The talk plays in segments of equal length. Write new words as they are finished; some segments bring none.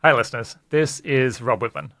Hi, listeners. This is Rob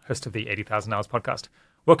Whitman, host of the 80,000 Hours podcast,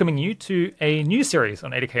 welcoming you to a new series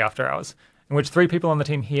on 80K After Hours, in which three people on the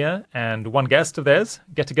team here and one guest of theirs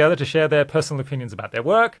get together to share their personal opinions about their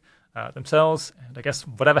work, themselves, and I guess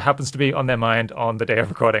whatever happens to be on their mind on the day of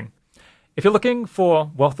recording. If you're looking for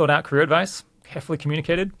well-thought-out career advice, carefully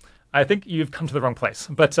communicated, I think you've come to the wrong place.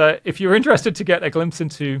 But if you're interested to get a glimpse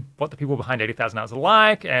into what the people behind 80,000 Hours are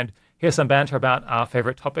like and hear some banter about our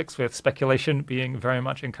favorite topics with speculation being very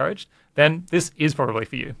much encouraged, then this is probably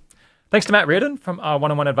for you. Thanks to Matt Reardon from our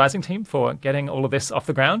one-on-one advising team for getting all of this off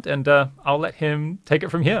the ground, and I'll let him take it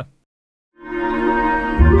from here.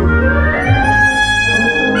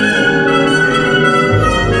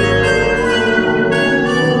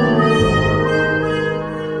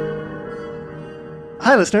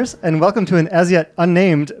 Hi, listeners, and welcome to an as-yet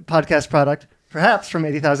unnamed podcast product, perhaps from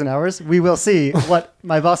 80,000 Hours. We will see what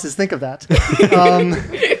my bosses think of that.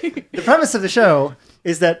 The premise of the show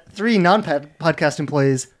is that three non-podcast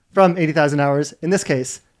employees from 80,000 Hours, in this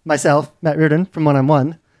case, myself, Matt Reardon from One on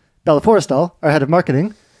One, Bella Forrestal, our head of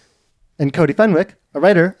marketing, and Cody Fenwick, a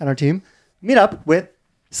writer on our team, meet up with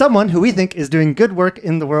someone who we think is doing good work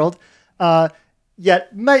in the world,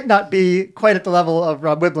 yet might not be quite at the level of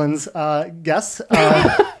Rob Whitman's guests.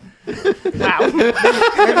 Wow.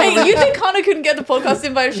 Hey, you think Chana couldn't get the podcast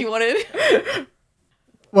invite if she wanted?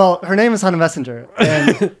 Well, her name is Hannah Messenger,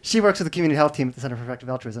 and she works with the community health team at the Center for Effective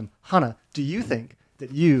Altruism. Hannah, do you think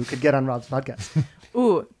that you could get on Rob's podcast?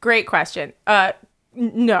 Ooh, great question.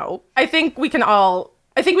 No, I think we can all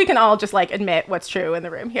just like admit what's true in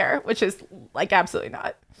the room here, which is like absolutely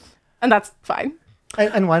not, and that's fine.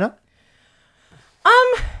 And why not?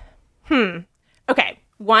 Okay.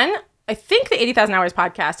 One, I think the 80,000 Hours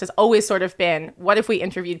podcast has always sort of been, what if we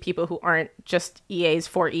interviewed people who aren't just EAs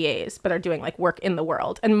for EAs, but are doing like work in the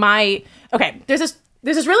world? And there's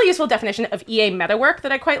this really useful definition of EA meta work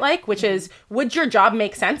that I quite like, which is, would your job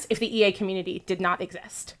make sense if the EA community did not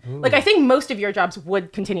exist? Ooh. Like, I think most of your jobs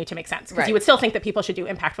would continue to make sense because you would still think that people should do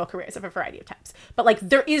impactful careers of a variety of types. But like,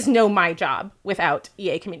 there is no my job without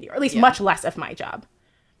EA community, or at least much less of my job.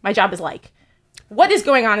 My job is like, what is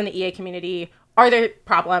going on in the EA community? Are there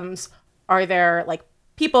problems? Are there like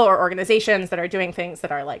people or organizations that are doing things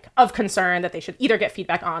that are like of concern that they should either get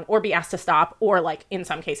feedback on or be asked to stop, or like in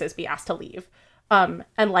some cases be asked to leave? And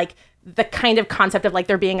like the kind of concept of like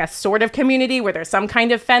there being a sort of community where there's some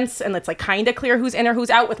kind of fence and it's like kind of clear who's in or who's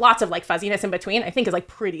out with lots of like fuzziness in between, I think is like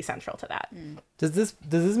pretty central to that. Does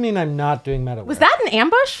this mean I'm not doing meta work? Was that an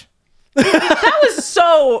ambush? That was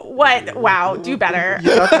so what? Wow, do better.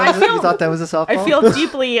 You thought that was a softball? I feel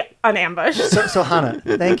deeply unambushed. So Hannah,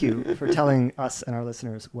 thank you for telling us and our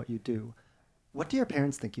listeners what you do. What do your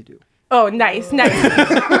parents think you do? Oh, nice.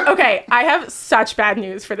 Okay, I have such bad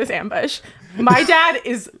news for this ambush. My dad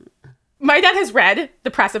has read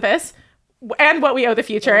The Precipice and What We Owe the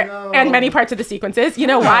Future and many parts of the sequences. You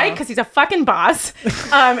know why? Because he's a fucking boss.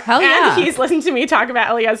 Hell yeah. And he's listened to me talk about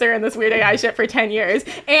Eliezer and this weird AI shit for 10 years.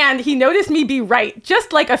 And he noticed me be right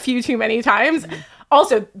just like a few too many times.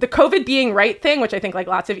 Also, the COVID being right thing, which I think like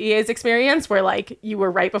lots of EAs experience, where like you were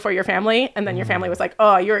right before your family and then your family was like,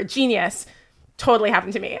 oh, you're a genius. Totally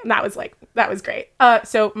happened to me. And that was great.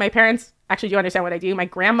 So my parents actually do understand what I do. My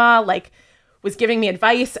grandma like was giving me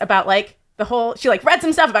advice about like she like read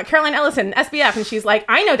some stuff about Caroline Ellison and SBF, and she's like,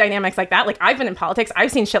 I know dynamics like that. Like, I've been in politics.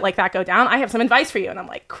 I've seen shit like that go down. I have some advice for you. And I'm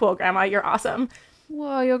like, cool, grandma, you're awesome.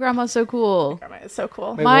 Whoa, your grandma's so cool. Grandma is so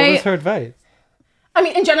cool. Wait, what was her advice? I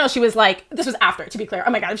mean, in general, she was like, this was after, to be clear. Oh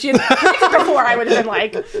my God, if she had predicted before, I would have been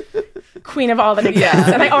like queen of all that exists.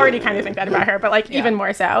 And I already kind of think that about her, but like even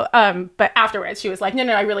more so. But afterwards, she was like,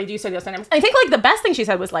 no, I really do study those dynamics. I think like the best thing she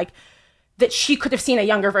said was like, that she could have seen a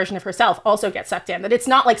younger version of herself also get sucked in. That it's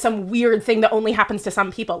not like some weird thing that only happens to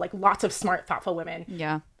some people. Like lots of smart, thoughtful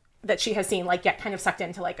women that she has seen like get kind of sucked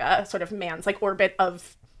into like a sort of man's like orbit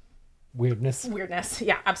of weirdness.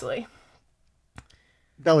 Yeah, absolutely.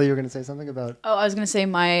 Bella, you were going to say something about... Oh, I was going to say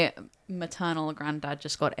my maternal granddad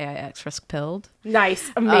just got AIX risk pilled. Nice.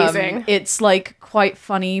 Amazing. It's like quite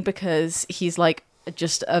funny because he's like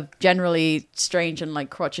just a generally strange and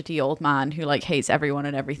like crotchety old man who like hates everyone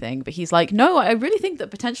and everything, but he's like, no, I really think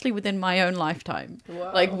that potentially within my own lifetime,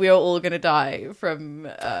 like we're all gonna die from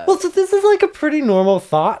well, so this is like a pretty normal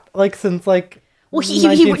thought, like since like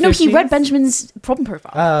he read Benjamin's problem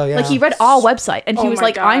profile. Oh yeah, like he read our website and he was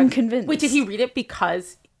like, God. I'm convinced. Wait, did he read it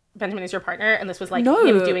because Benjamin is your partner and this was like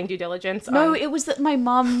him doing due diligence? No, it was that my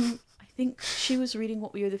mum, I think she was reading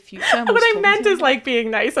What We Are the Future. and What was I talking meant to is him. like being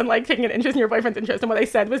nice and like taking an interest in your boyfriend's interest, and what I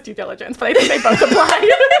said was due diligence, but I think they both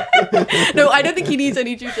apply. No, I don't think he needs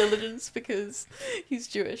any due diligence because he's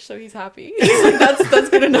Jewish, so he's happy. Like, that's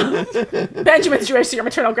good enough. Benjamin's Jewish, so your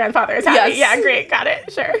maternal grandfather is happy. Yes. Yeah, great, got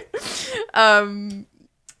it, sure.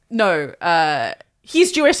 No,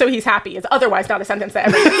 He's Jewish, so he's happy is otherwise not a sentence that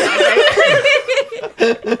everyone says, right?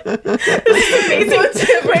 This is amazing.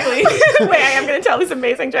 Wait, I am going to tell this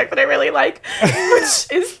amazing joke that I really like, which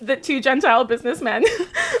is that two Gentile businessmen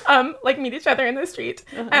like meet each other in the street,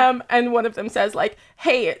 and one of them says like,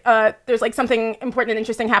 "Hey, there's like something important and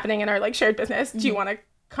interesting happening in our like shared business. Do you want to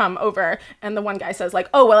come over?" And the one guy says like,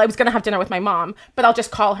 "Oh, well, I was going to have dinner with my mom, but I'll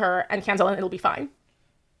just call her and cancel, and it'll be fine."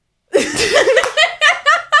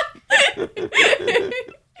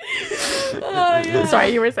 yeah. Sorry,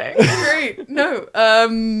 you were saying. Great. No.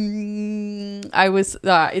 I was.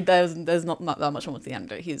 There's not that much more to the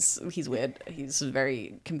anecdote. He's weird. He's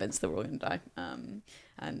very convinced that we're all gonna die.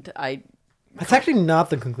 And I. That's actually not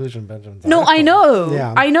the conclusion, Benjamin. No, I know.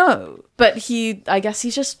 Yeah. I know. But I guess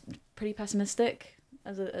he's just pretty pessimistic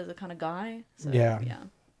as a kind of guy. So, Yeah. Yeah.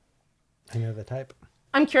 I know the type.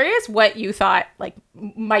 I'm curious what you thought like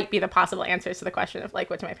might be the possible answers to the question of like,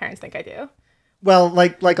 what do my parents think I do? Well,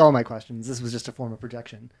 like all my questions, this was just a form of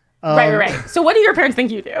projection. Right. So what do your parents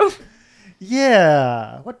think you do?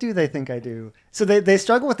 Yeah. What do they think I do? So they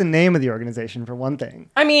struggle with the name of the organization, for one thing.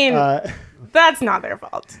 I mean, that's not their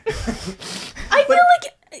fault. I feel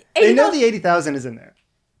like They know the 80,000 is in there.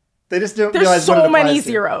 They just don't realize There's what it so applies many to.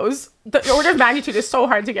 zeros. The order of magnitude is so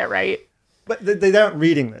hard to get right. But they aren't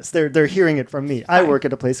reading this. They're hearing it from me. I work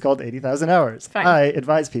at a place called 80,000 Hours. Fine. I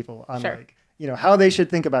advise people on Sure. like, how they should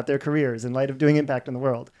think about their careers in light of doing impact in the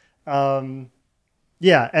world.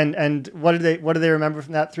 Yeah, and what do they remember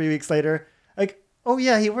from that 3 weeks later? Like, oh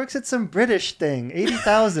yeah, he works at some British thing,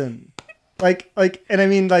 80,000. like, and I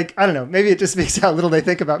mean, like, I don't know, maybe it just speaks to how little they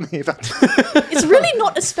think about me. it's really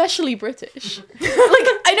not especially British. Like,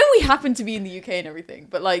 I know we happen to be in the UK and everything,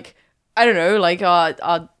 but like, I don't know, like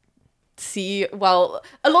a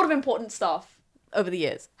lot of important stuff over the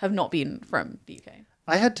years have not been from the UK.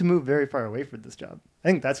 I had to move very far away for this job. I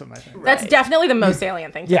think that's what my thing. That's definitely the most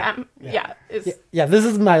salient thing to Yeah. them. Yeah. Yeah. Yeah, this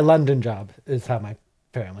is my London job, is how my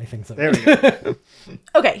family thinks of There it. we go.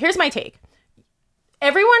 Okay, here's my take.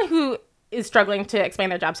 Everyone who is struggling to explain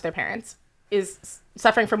their jobs to their parents is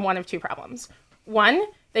suffering from one of two problems. One,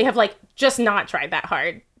 they have like just not tried that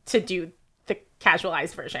hard to do the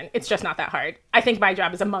casualized version. It's just not that hard. I think my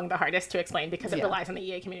job is among the hardest to explain because it relies on the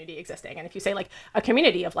EA community existing. And if you say like a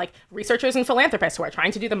community of like researchers and philanthropists who are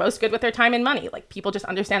trying to do the most good with their time and money, like people just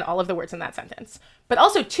understand all of the words in that sentence. But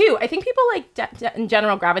also two, I think people like in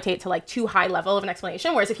general gravitate to like too high level of an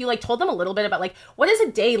explanation. Whereas if you like told them a little bit about like what is a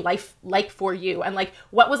day life like for you and like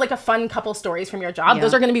what was like a fun couple stories from your job,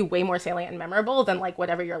 those are going to be way more salient and memorable than like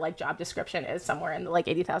whatever your like job description is somewhere in the like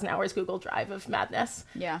 80,000 hours Google Drive of madness.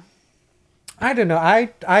 Yeah. I don't know. I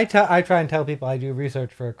try and tell people I do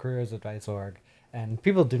research for a careers advice org, and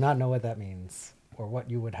people do not know what that means or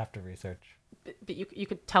what you would have to research. But you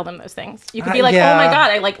could tell them those things. You could be like, yeah. oh my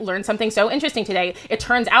God, I like learned something so interesting today. It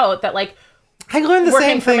turns out that like I learn the Working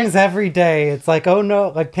same for things every day. It's like, oh no,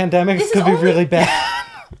 like pandemics This is could be only- really bad.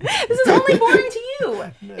 this is only boring to you.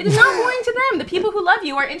 It is not boring to them. The people who love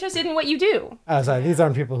you are interested in what you do. Oh, sorry, these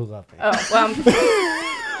aren't people who love me. Oh, well,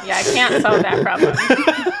 yeah, I can't solve that problem.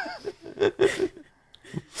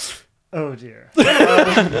 Oh dear.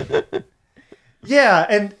 Yeah,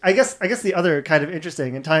 and I guess the other kind of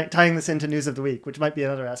interesting and tying this into news of the week, which might be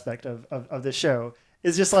another aspect of this show,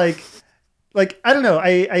 is just like I don't know.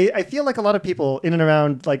 I feel like a lot of people in and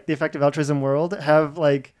around like the effective altruism world have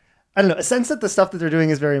like, I don't know, a sense that the stuff that they're doing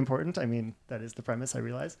is very important. I mean, that is the premise, I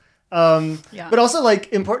realize. But also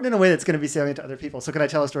like important in a way that's going to be salient to other people. So can I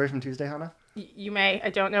tell a story from Tuesday, Hannah? You may. I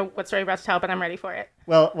don't know what story you're about to tell, but I'm ready for it.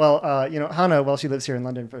 Well, Hannah, while she lives here in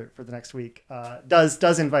London for the next week,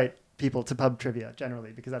 does invite people to pub trivia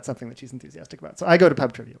generally because that's something that she's enthusiastic about. So I go to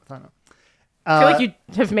pub trivia with Hannah. I feel like you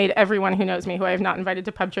have made everyone who knows me, who I have not invited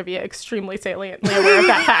to pub trivia, extremely saliently aware of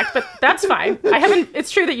that fact. But that's fine. I haven't.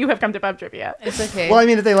 It's true that you have come to pub trivia. It's okay. Well, I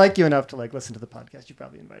mean, if they like you enough to like listen to the podcast, you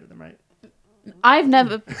probably invited them, right? I've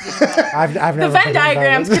never. I've never The Venn been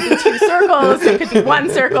diagrams invited. could be two circles. It could be one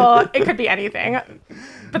circle. It could be anything.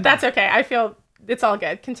 But that's okay. I feel it's all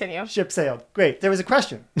good. Continue. Ship sailed. Great. There was a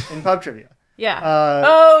question in pub trivia. Yeah.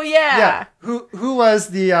 Oh yeah. Yeah. Who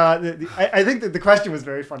was I think that the question was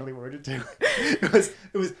very funnily worded too. It was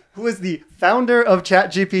who was the founder of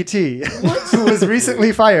ChatGPT who was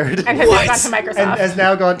recently fired And has now gone to Microsoft. and has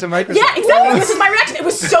now gone to Microsoft. Yeah, exactly. This is my reaction. It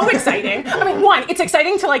was so exciting. I mean, one, it's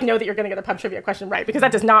exciting to like know that you're going to get a pub trivia question right because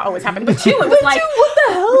that does not always happen. But two, it was like, what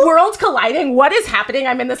the hell? Worlds colliding. What is happening?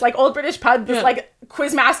 I'm in this like old British pub. This like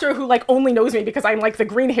quizmaster who like only knows me because I'm like the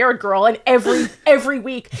green-haired girl, and every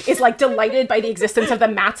week is like delighted by the existence of the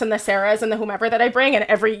Matts and the Sarahs and the whomever that I bring, and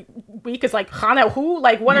every week is like Chana who,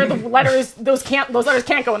 like what are the letters? Those letters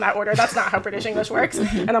can't go in that order. That's not how British English works.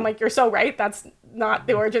 And I'm like, you're so right. That's not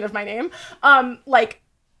the origin of my name. Like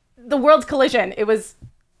the world's collision. It was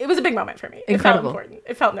a big moment for me. Incredible. It felt important.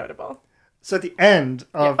 It felt notable. So at the end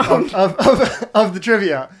of the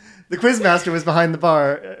trivia, the quizmaster was behind the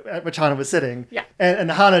bar at which Hana was sitting. Yeah. And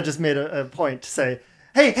Hana just made a point to say,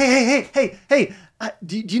 hey,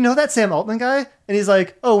 do you know that Sam Altman guy? And he's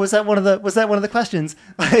like, oh, was that one of the questions?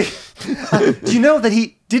 Like, do you know that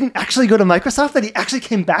he didn't actually go to Microsoft? That he actually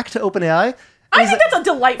came back to OpenAI? I think that's a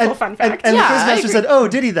delightful fun fact. And Yeah, the I quizmaster agree. said, oh,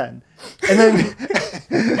 did he then? And then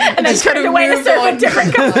And then turned away to serve a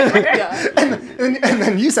different customer. Yeah. and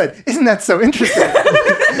then you said, isn't that so interesting?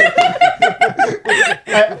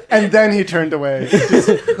 And then he turned away. He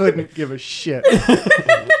just couldn't give a shit. To be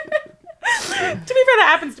fair, that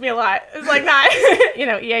happens to me a lot. It's like not,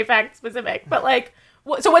 EA fact specific, but like,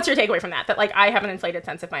 so what's your takeaway from that? That like I have an inflated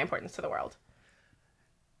sense of my importance to the world.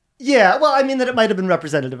 Yeah, well, I mean that it might have been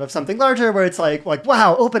representative of something larger, where it's like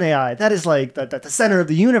wow, OpenAI, that is like the center of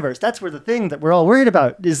the universe. That's where the thing that we're all worried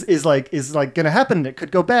about is going to happen. It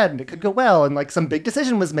could go bad and it could go well, and like some big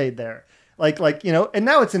decision was made there. And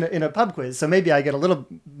now it's in a pub quiz, so maybe I get a little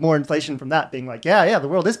more inflation from that, being like, yeah, the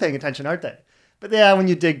world is paying attention, aren't they? But yeah, when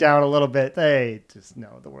you dig down a little bit, they just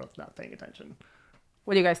know the world's not paying attention.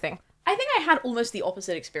 What do you guys think? I think I had almost the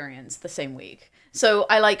opposite experience the same week. So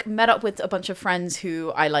I like met up with a bunch of friends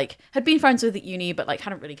who I like had been friends with at uni, but like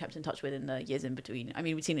hadn't really kept in touch with in the years in between. I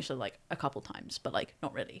mean, we'd seen each other like a couple times, but like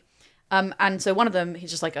not really. And so one of them, he's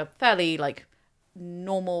just like a fairly like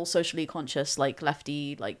normal, socially conscious, like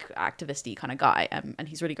lefty, like activisty kind of guy, and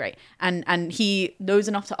he's really great. And he knows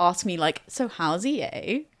enough to ask me like, so how's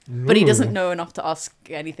EA? But he doesn't know enough to ask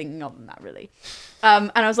anything other than that, really.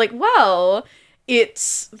 And I was like, well,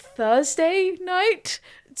 it's Thursday night,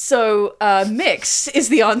 so mixed is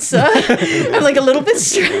the answer. I'm like a little bit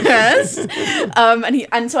stressed.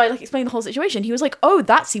 And so I like explained the whole situation. He was like, oh,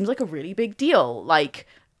 that seems like a really big deal. Like,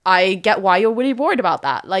 I get why you're really worried about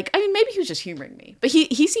that. Like, I mean, maybe he was just humoring me, but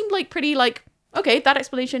he seemed like pretty like, okay, that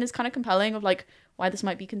explanation is kind of compelling of like why this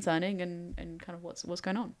might be concerning and kind of what's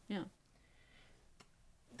going on. Yeah.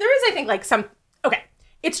 There is, I think, like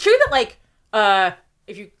it's true that like,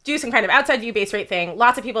 if you do some kind of outside view base rate thing,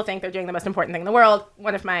 lots of people think they're doing the most important thing in the world.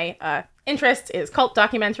 One of my interests is cult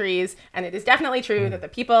documentaries, and it is definitely true that the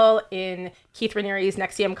people in Keith Raniere's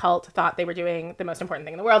NXIVM cult thought they were doing the most important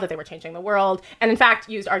thing in the world, that they were changing the world, and in fact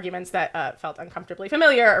used arguments that felt uncomfortably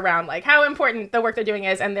familiar around like how important the work they're doing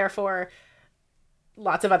is, and therefore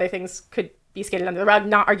lots of other things could be skated under the rug.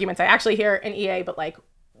 Not arguments I actually hear in EA, but like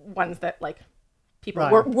ones that like people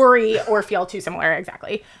worry or feel too similar.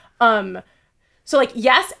 Exactly. So like,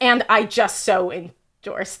 yes, and I just so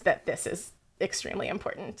endorse that this is extremely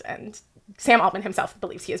important. And Sam Altman himself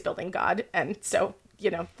believes he is building God. And so,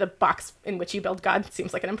 the box in which you build God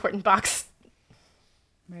seems like an important box.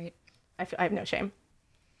 Right. I have no shame.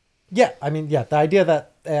 Yeah, I mean, the idea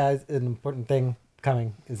that AI is an important thing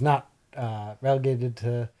coming is not relegated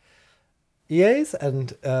to EAs.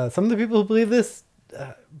 And some of the people who believe this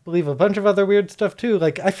believe a bunch of other weird stuff too.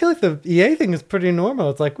 Like, I feel like the EA thing is pretty normal.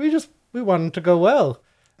 It's like, we want it to go well.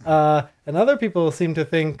 And other people seem to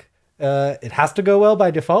think it has to go well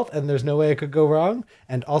by default and there's no way it could go wrong.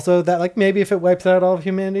 And also that like maybe if it wipes out all of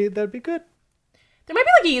humanity, that'd be good. There might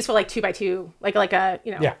be like a useful like 2x2, like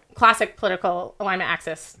a classic political alignment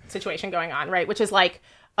axis situation going on, right? Which is like,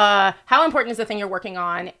 how important is the thing you're working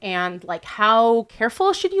on, and like how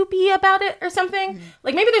careful should you be about it or something? Mm-hmm.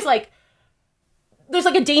 Like maybe there's like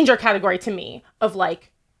a danger category to me of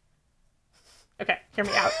like, okay, hear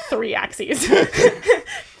me out. 3 axes.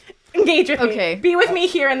 Engage with me. Be with me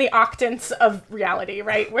here in the octants of reality,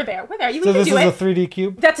 right? We're there. You so can do it. So this is a 3D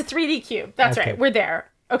cube? That's a 3D cube. That's right. We're there.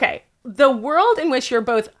 Okay. The world in which you're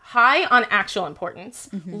both high on actual importance,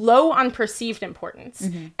 low on perceived importance,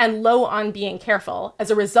 and low on being careful as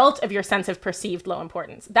a result of your sense of perceived low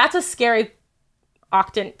importance. That's a scary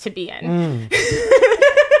octant to be in.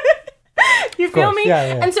 You feel me?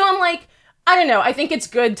 Yeah. And so I'm like, I don't know. I think it's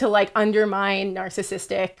good to like undermine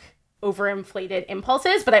narcissistic, overinflated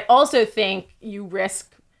impulses, but I also think you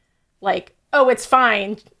risk like oh, it's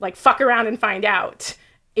fine, like fuck around and find out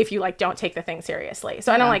if you like don't take the thing seriously.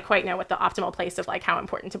 So I don't like quite know what the optimal place of like how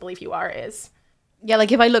important to believe you are is. Yeah,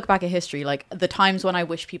 like if I look back at history, like the times when I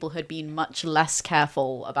wish people had been much less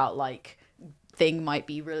careful about like thing might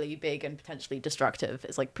be really big and potentially destructive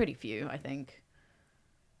is like pretty few, I think.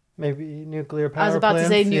 Maybe nuclear power I was about plants.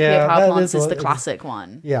 to say nuclear Yeah, power that plants is the what- classic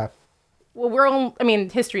one. Yeah. Well,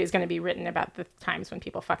 history is going to be written about the times when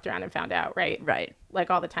people fucked around and found out, right? Right. Like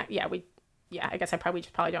all the time. Yeah, I guess I probably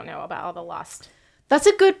don't know about all the lost That's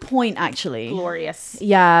a good point, actually. glorious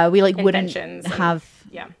Yeah, we like wouldn't inventions. and- have.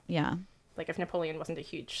 yeah. Yeah. Like if Napoleon wasn't a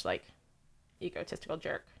huge like egotistical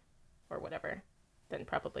jerk or whatever, then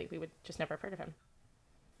probably we would just never have heard of him.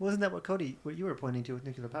 Wasn't that what you were pointing to with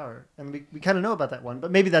nuclear power? And we kind of know about that one, but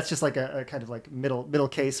maybe that's just like a kind of like middle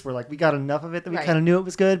case where like we got enough of it that we Right. kind of knew it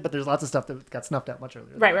was good, but there's lots of stuff that got snuffed out much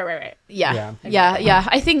earlier. Right. Yeah. Yeah. Yeah.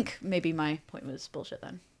 I think maybe my point was bullshit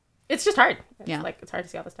then. It's just hard. Yeah. It's hard to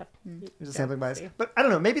see all this stuff. There's a sampling bias. But I don't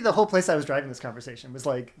know, maybe the whole place I was driving this conversation was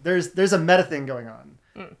like there's a meta thing going on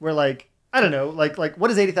where like I don't know, like what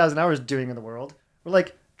is 80,000 hours doing in the world? We're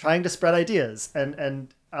like trying to spread ideas and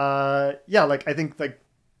like I think like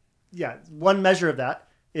one measure of that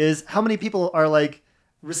is how many people are like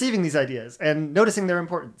receiving these ideas and noticing their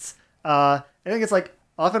importance. I think it's like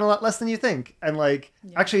often a lot less than you think, and like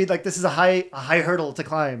actually like this is a high hurdle to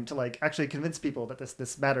climb to like actually convince people that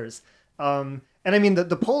this matters. And I mean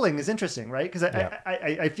the polling is interesting, right? Because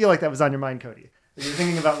I feel like that was on your mind, Cody. You're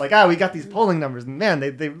thinking about like we got these polling numbers, and man,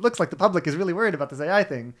 they looks like the public is really worried about this AI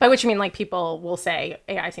thing. By which you mean like people will say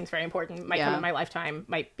AI seems very important, might come Yeah. in my lifetime,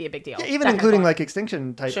 might be a big deal. Yeah, even that kind of including polling. like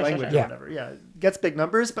extinction type Sure, language sure. or whatever. Yeah, gets big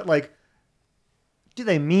numbers, but like, do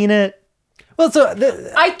they mean it? Well, so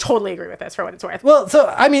I totally agree with this for what it's worth. well, so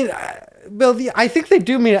I mean, I think they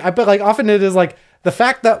do mean it, but like often it is like the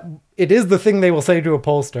fact that it is the thing they will say to a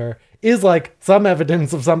pollster is like some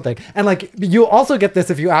evidence of something, and like you also get this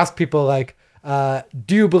if you ask people like.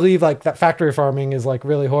 Do you believe like that factory farming is like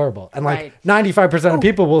really horrible? And like Right. 95% of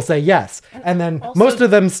people will say yes, and then Also, most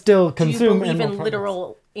of them still Do you consume believe animal in products.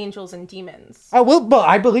 literal angels and demons? Oh well,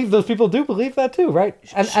 I believe those people do believe that too, right?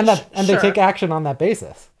 And they Sure. take action on that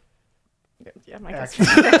basis. Yeah, I guess.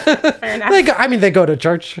 Fair enough. They go to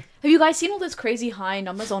church. Have you guys seen all those crazy high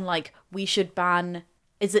numbers on like we should ban?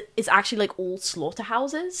 It's actually like all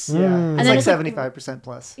slaughterhouses? Yeah, And it's then like it's like- 75%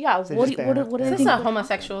 plus. Yeah. They What just do ban it. what do Is they this think? a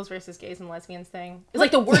homosexuals versus gays and lesbians thing? It's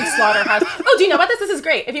like the word slaughterhouse. Oh, do you know about this? This is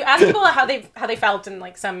great. If you ask people how they felt in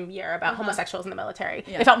like some year about homosexuals in the military,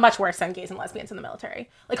 they felt much worse than gays and lesbians in the military.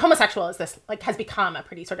 Like homosexual is this like has become a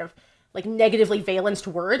pretty sort of like negatively valenced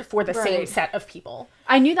word for the same Right. set of people.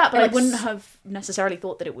 I knew that, but Like, I wouldn't have necessarily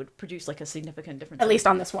thought that it would produce like a significant difference. At least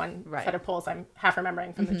on this one Right. set of polls, I'm half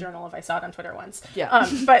remembering from the journal if I saw it on Twitter once. Yeah.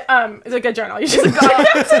 But it's a good journal. You should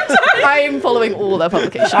I'm folling all their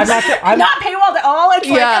publications. I'm not paywalled at all. It's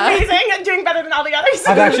Yeah. like amazing and doing better than all the others.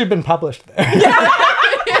 I've actually been published there.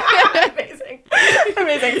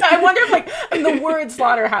 Amazing. So I wonder if like the word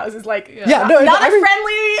slaughterhouse is like Yeah, no, not I a mean,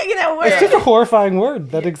 friendly, word. it's just a horrifying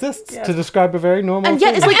word that exists to describe a very normal And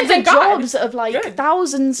yet, thing. it's like And the thank God. jobs of like Good.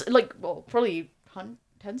 thousands, like probably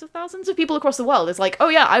tens of thousands of people across the world. It's like, oh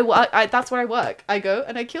yeah, I that's where I work. I go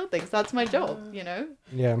and I kill things. That's my job. You know.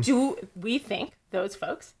 Yeah. Do we think those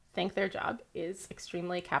folks think their job is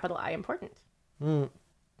extremely capital I important?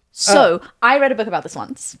 So I read a book about this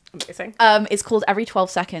once. Amazing. It's called Every 12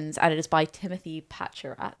 Seconds, and it is by Timothy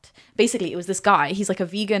Patcherat. Basically, it was this guy. He's like a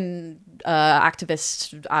vegan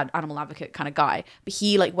activist, animal advocate kind of guy. But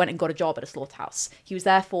he like went and got a job at a slaughterhouse. He was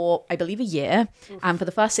there for, I believe, a year. And for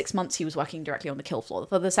the first 6 months, he was working directly on the kill floor.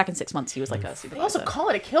 For the second 6 months, he was like a They supervisor. also call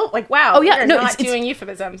it a kill. Like wow. Oh, yeah, they're no, not it's- doing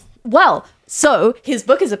euphemisms. Well, so his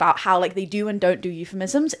book is about how like they do and don't do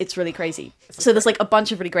euphemisms. It's really crazy. So there's like a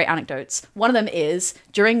bunch of really great anecdotes. One of them is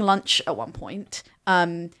during lunch at one point,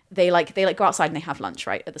 they go outside and they have lunch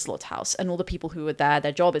right at the slaughterhouse, and all the people who are there,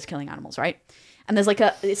 their job is killing animals, right? And there's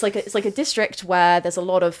it's like a district where there's a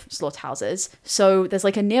lot of slaughterhouses. So there's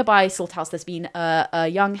like a nearby slaughterhouse. There's been a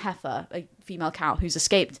young heifer, a female cow, who's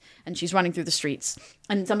escaped, and she's running through the streets.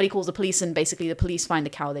 And somebody calls the police, and basically the police find the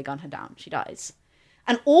cow. They gun her down. She dies.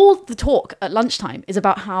 And all the talk at lunchtime is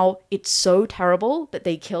about how it's so terrible that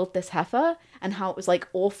they killed this heifer, and how it was like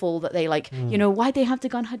awful that they like, why'd they have to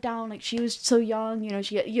gun her down? Like she was so young,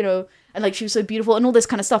 and like she was so beautiful and all this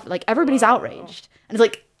kind of stuff. Like everybody's outraged. And it's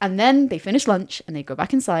like, and then they finish lunch and they go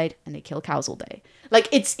back inside and they kill cows all day. Like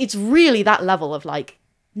it's really that level of like,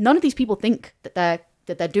 none of these people think that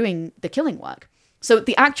they're doing the killing work. So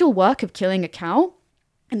the actual work of killing a cow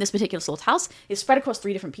in this particular slaughterhouse is spread across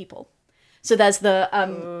 3 different people. So there's the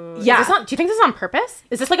Do you think this is on purpose?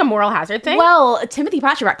 Is this like a moral hazard thing? Well, Timothy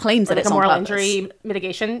Patcherack claims that like it's a moral on purpose. injury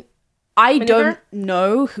mitigation. I maneuver? don't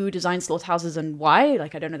know who designed slaughterhouses and why.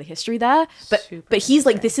 Like, I don't know the history there. But he's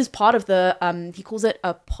like, this is part of the he calls it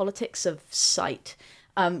a politics of sight,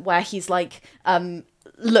 where he's like,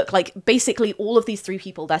 look, like basically all of these three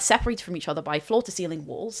people, they're separated from each other by floor to ceiling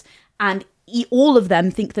walls, and all of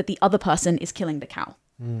them think that the other person is killing the cow.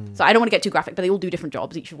 So I don't want to get too graphic, but they all do different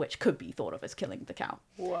jobs, each of which could be thought of as killing the cow.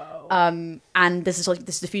 Whoa. And this is like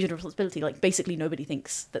this diffusion of responsibility. Like basically nobody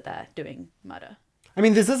thinks that they're doing murder. I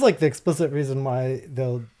mean, this is like the explicit reason why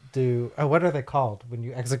they'll do. What are they called when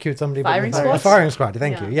you execute somebody? Firing A squad? firing squad.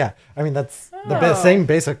 Thank you. Yeah. I mean, that's the same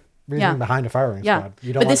basic reason Yeah. behind a firing Yeah. squad.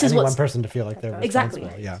 You don't But want this is any one what's- person to feel like they're Exactly.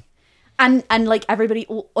 responsible. Yeah. And like everybody,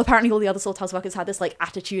 apparently all the other slaughterhouse workers had this like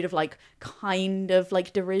attitude of like kind of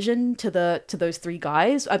like derision to those three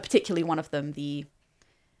guys, particularly one of them, the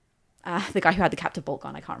guy who had the captive bolt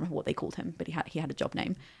gun. I can't remember what they called him, but he had a job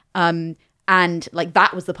name. And like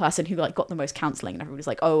that was the person who like got the most counseling, and everybody was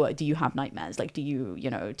like, "Oh, do you have nightmares? Like, do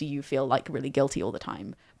you feel like really guilty all the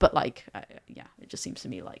time?" But like, yeah, it just seems to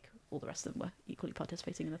me like all the rest of them were equally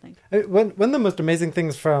participating in the thing. One of the most amazing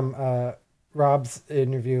things from Rob's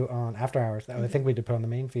interview on After Hours that I think we did put on the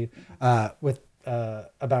main feed with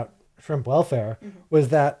about shrimp welfare was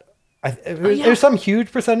that there's some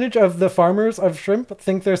huge percentage of the farmers of shrimp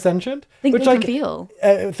think they're sentient, Think which they like can feel.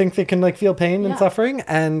 think they can like feel pain and Yeah. suffering,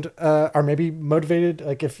 and are maybe motivated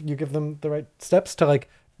like if you give them the right steps to like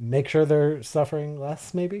make sure they're suffering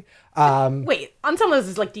less, maybe. Wait, on some levels,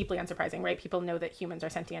 it's like deeply unsurprising, right? People know that humans are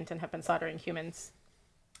sentient and have been slaughtering humans.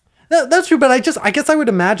 No, that's true, but I guess I would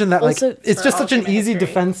imagine that like Also, it's for just all such an human easy history.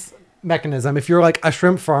 defense mechanism if you're like a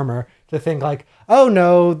shrimp farmer to think like, oh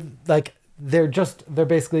no, like they're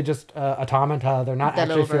basically just automata. They're not They're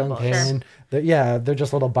actually little feeling robots. pain. They're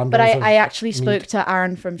just little bundles. But of I actually meat. spoke to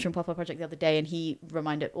Aaron from Shrimp Welfare Project the other day, and he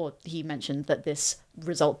mentioned that this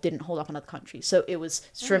result didn't hold up in other countries. So it was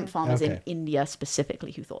shrimp farmers in Okay. India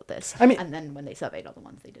specifically who thought this. I mean- and then when they surveyed other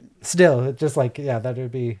ones, they didn't. Still, it's just like that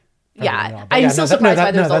would be. Yeah, probably not. But I'm still surprised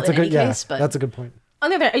by the result that's a in good, any case, but- that's a good point. On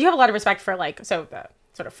the other hand, you have a lot of respect for like, so the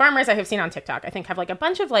sort of farmers I have seen on TikTok, I think have like a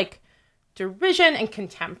bunch of like derision and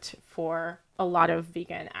contempt for a lot of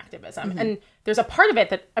vegan activism. And there's a part of it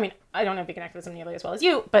that, I mean, I don't know vegan activism nearly as well as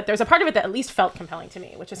you, but there's a part of it that at least felt compelling to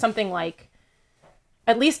me, which is something like,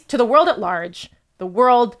 at least to the world at large, the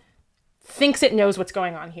world thinks it knows what's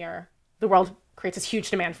going on here. The world creates this huge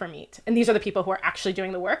demand for meat. And these are the people who are actually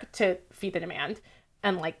doing the work to feed the demand.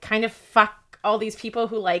 And like kind of fuck all these people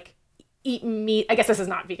who like eat meat. I guess this is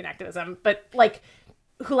not vegan activism, but like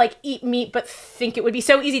who like eat meat but think it would be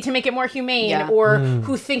so easy to make it more humane, Yeah. or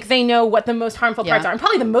who think they know what the most harmful parts Yeah. are. And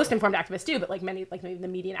probably the most informed activists do, but like maybe the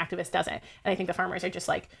median activist doesn't. And I think the farmers are just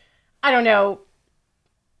like, I don't know,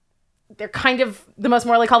 they're kind of the most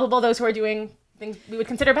morally culpable, those who are doing things we would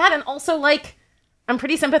consider bad. And also like, I'm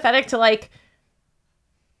pretty sympathetic to like,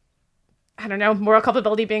 I don't know, moral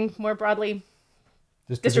culpability being more broadly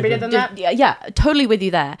distributed than that. Yeah, totally with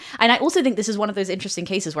you there. And I also think this is one of those interesting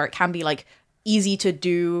cases where it can be like easy to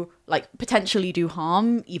do, like potentially do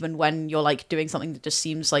harm, even when you're like doing something that just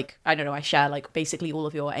seems like, I don't know, I share like basically all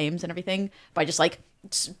of your aims and everything by just like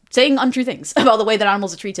saying untrue things about the way that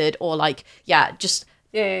animals are treated, or like, just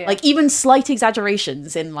Yeah. like even slight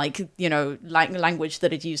exaggerations in like, you know, language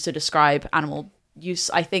that is used to describe animal use,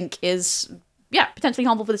 I think is, potentially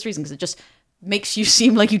harmful for this reason, because it just makes you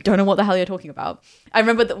seem like you don't know what the hell you're talking about. I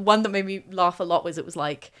remember the one that made me laugh a lot was, it was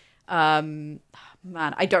like, man,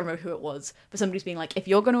 I don't remember who it was, but somebody's being like, if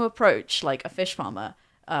you're going to approach like a fish farmer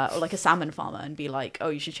or like a salmon farmer and be like, oh,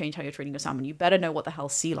 you should change how you're treating your salmon, you better know what the hell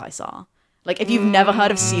sea lice are. Like, if you've never heard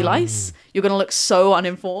of sea lice, you're going to look so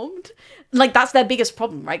uninformed. Like, that's their biggest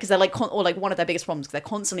problem, right? Because they're like, or like one of their biggest problems, because they're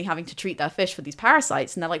constantly having to treat their fish for these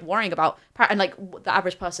parasites, and they're like worrying about, and like the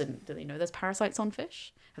average person, do they know there's parasites on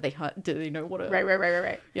fish? Have they heard, do they know what a...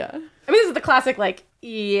 Right. Yeah. I mean, this is the classic like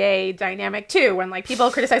EA dynamic too, when like people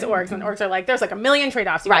criticize orgs and orgs are like, there's like a million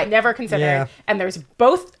trades-offs you Right. might never consider, Yeah. and there's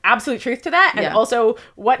both absolute truth to that, and Yeah. also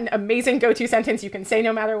what an amazing go-to sentence you can say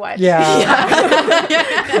no matter what, Yeah,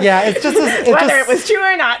 it's just whether it was true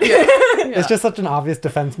or not. it's just such an obvious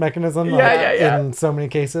defense mechanism Yeah. in so many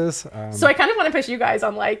cases. So I kind of want to push you guys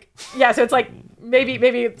on like, so it's like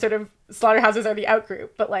maybe sort of slaughterhouses are the outgroup,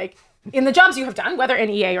 but like in the jobs you have done, whether in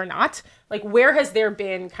EA or not, like where has there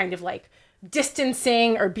been kind of like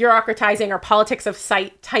distancing or bureaucratizing or politics of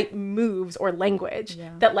sight type moves or language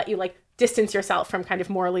that let you like distance yourself from kind of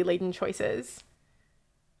morally laden choices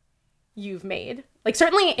you've made? Like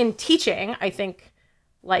certainly in teaching, I think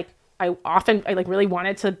like I like really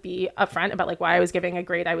wanted to be upfront about like why I was giving a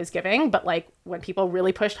grade I was giving. But like when people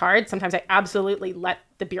really pushed hard, sometimes I absolutely let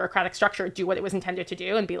the bureaucratic structure do what it was intended to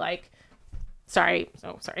do and be like, sorry.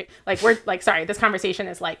 Like we're like, sorry, this conversation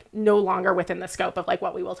is like no longer within the scope of like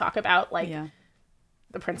what we will talk about. Like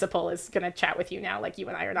the principal is going to chat with you now. Like you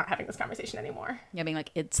and I are not having this conversation anymore. Yeah, being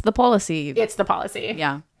like, it's the policy. It's the policy.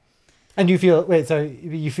 Yeah. And you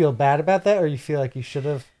feel bad about that, or you feel like you should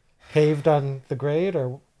have paved on the grade,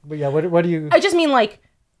 or what do you? I just mean like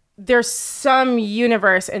there's some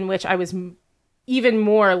universe in which I was even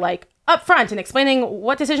more like upfront and explaining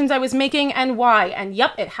what decisions I was making and why. And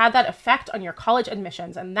yep, it had that effect on your college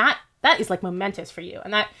admissions, and that is like momentous for you,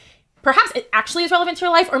 and that perhaps it actually is relevant to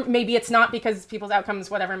your life, or maybe it's not because people's outcomes,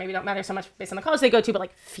 whatever, maybe don't matter so much based on the college they go to, but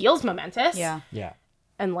like feels momentous. Yeah.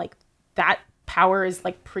 And like that power is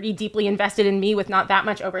like pretty deeply invested in me with not that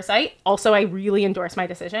much oversight. Also, I really endorse my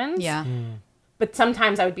decisions. Yeah. But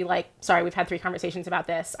sometimes I would be like, sorry, we've had 3 conversations about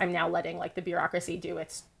this. I'm now letting like the bureaucracy do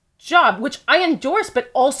its job, which I endorse, but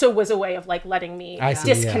also was a way of like letting me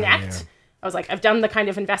disconnect. Yeah. I was like, I've done the kind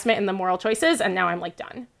of investment in the moral choices, and now I'm like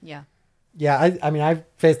done. Yeah. Yeah, I mean, I've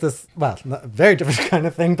faced this, well, not a very different kind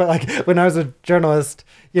of thing, but like when I was a journalist,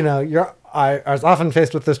 you know, I was often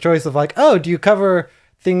faced with this choice of like, oh, do you cover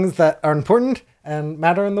things that are important and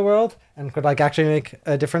matter in the world and could like actually make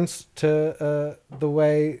a difference to the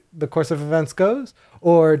way the course of events goes?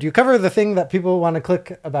 Or do you cover the thing that people want to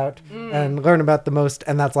click about and learn about the most?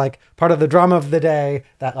 And that's like part of the drama of the day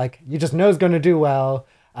that like you just know is going to do well.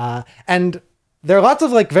 And there are lots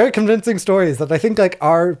of like very convincing stories that I think like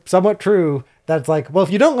are somewhat true. That's like, well, if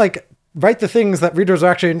you don't like write the things that readers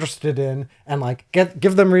are actually interested in and like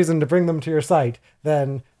give them reason to bring them to your site,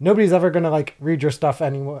 then nobody's ever going to like read your stuff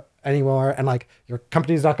anymore. And like your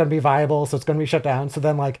company's not going to be viable. So it's going to be shut down. So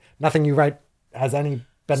then like nothing you write has any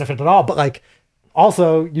benefit at all. But like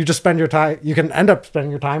also you just spend your time, you can end up spending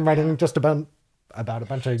your time writing just about a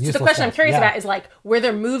bunch of useless So the question stuff. I'm curious about is like, were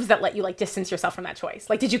there moves that let you like distance yourself from that choice?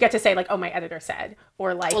 Like, did you get to say like, oh, my editor said,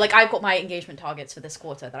 or like I've got my engagement targets for this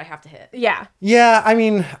quarter that I have to hit. Yeah, I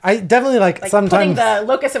mean, I definitely like sometimes putting the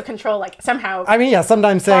locus of control like somehow. I mean, yeah,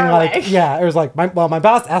 sometimes saying far like, away. it was like, my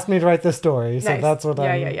boss asked me to write this story, so Nice. that's what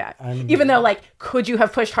Yeah. I'm Even though like, could you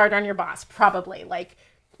have pushed harder on your boss? Probably. Like,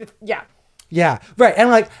 yeah. Yeah, right,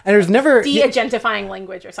 and there's never De-agentifying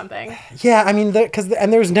language or something. Yeah, I mean,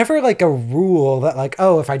 there's never like a rule that like,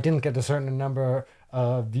 oh, if I didn't get a certain number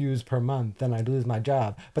of views per month, then I'd lose my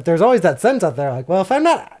job. But there's always that sense out there, like, well, if I'm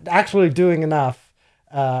not actually doing enough,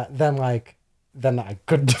 then I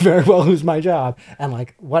could very well lose my job. And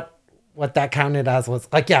like, what that counted as was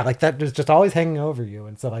like, yeah, like that was just always hanging over you.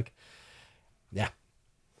 And so like, yeah.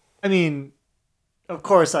 I mean, of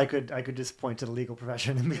course, I could just point to the legal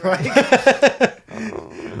profession and be like,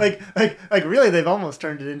 really, they've almost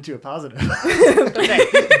turned it into a positive.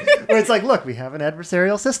 Where it's like, look, we have an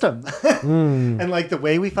adversarial system, and like the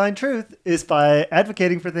way we find truth is by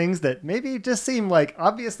advocating for things that maybe just seem like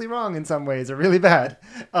obviously wrong in some ways or really bad.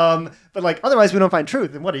 But like otherwise, we don't find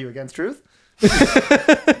truth. And what are you against truth?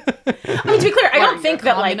 I mean, to be clear, I don't think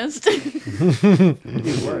that like.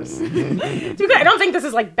 Worse. To be clear, I don't think this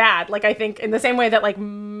is like bad. Like I think in the same way that like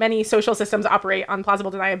many social systems operate on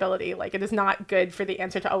plausible deniability, like it is not good for the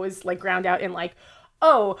answer to always like ground out in like,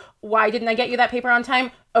 oh, why didn't I get you that paper on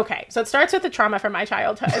time? Okay, so it starts with the trauma from my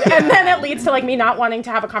childhood, and then it leads to like me not wanting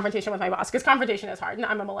to have a confrontation with my boss because confrontation is hard, and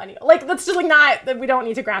I'm a millennial. Like that's just like not. We don't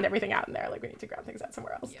need to ground everything out in there. Like we need to ground things out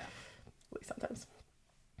somewhere else. Yeah, at least sometimes.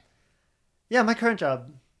 Yeah, my current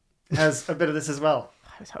job has a bit of this as well. I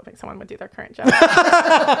was hoping someone would do their current job.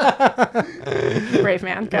 Brave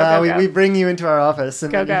man. Go. We bring you into our office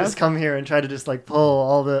and Go. you just come here and try to just like pull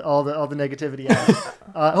all the negativity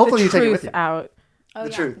out. Hopefully the you take it with truth you. out. The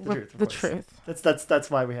truth. Of The course. truth.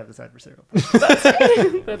 That's why we have this adversarial.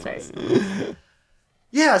 That's right.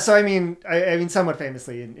 Yeah, so I mean, somewhat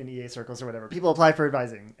famously in EA circles or whatever, people apply for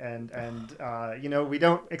advising, and you know, we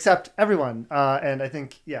don't accept everyone, and I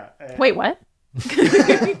think Wait, what?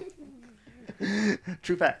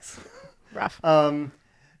 True facts. Rough.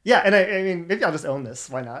 Yeah, and I mean, maybe I'll just own this.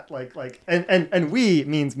 Why not? And we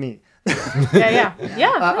means me. Yeah.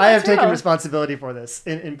 I have taken responsibility for this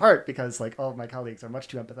in part because like all of my colleagues are much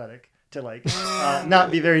too empathetic to like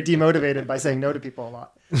not be very demotivated by saying no to people a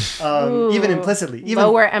lot, even implicitly. Even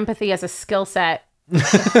lower empathy as a skill set.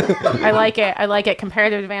 I like it.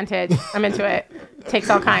 Comparative advantage. I'm into it. Takes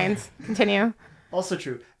all kinds. Continue. Also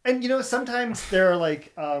true. And you know, sometimes there are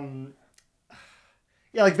like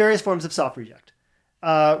like various forms of soft reject.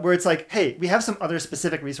 Where it's like, hey, we have some other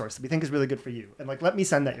specific resource that we think is really good for you, and like let me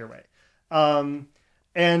send that your way.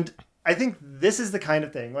 And I think this is the kind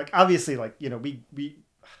of thing, like obviously, like, you know,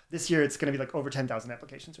 this year it's going to be like over 10,000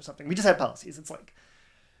 applications or something. We just had policies. It's like,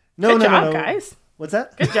 Good job, guys. What's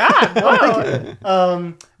that? Good job. Whoa.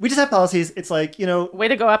 Thank you. We just have policies. It's like, Way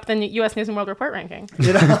to go up the U.S. News and World Report ranking.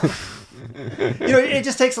 It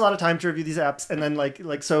just takes a lot of time to review these apps, and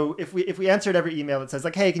then so if we answered every email that says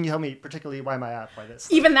like, hey, can you help me particularly why my app, why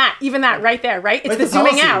this? Even that right there, right? It's Like the the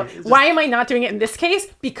zooming policy out. is just- Why am I not doing it in this case?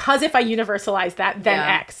 Because if I universalize that, then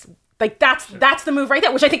Yeah. X. Like that's the move right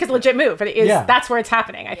there, which I think is a legit move. It is that's where it's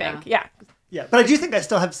happening. I Yeah. think. Yeah. Yeah, but I do think I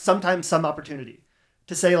still have sometimes some opportunity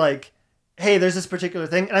to say like, hey, there's this particular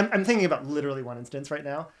thing, and I'm thinking about literally one instance right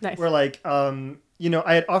now Nice. where like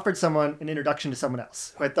I had offered someone an introduction to someone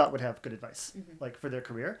else who I thought would have good advice like for their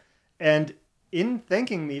career, and in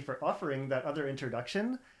thanking me for offering that other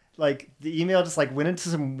introduction, like the email just like went into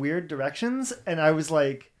some weird directions, and I was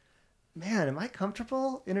like, man, am I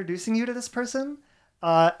comfortable introducing you to this person?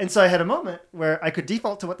 And so I had a moment where I could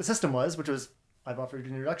default to what the system was, which was, I've offered you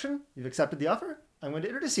an introduction, you've accepted the offer, I'm going to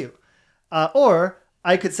introduce you. Or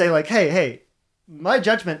I could say like, hey, my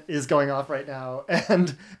judgment is going off right now,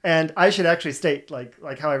 and I should actually state like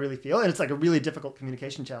how I really feel. And it's like a really difficult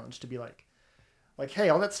communication challenge to be like, hey,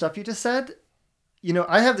 all that stuff you just said,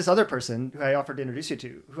 I have this other person who I offered to introduce you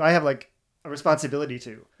to, who I have like a responsibility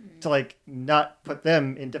to like not put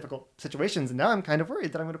them in difficult situations. And now I'm kind of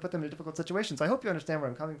worried that I'm going to put them in difficult situations. I hope you understand where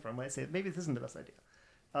I'm coming from when I say maybe this isn't the best idea.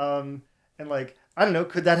 And like, I don't know,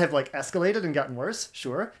 could that have like escalated and gotten worse?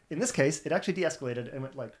 Sure. In this case, it actually de-escalated and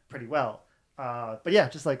went like pretty well. But yeah,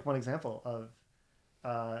 just like one example of,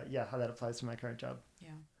 how that applies to my current job.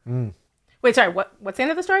 Yeah. Wait, sorry. What's the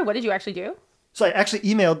end of the story? What did you actually do? So I actually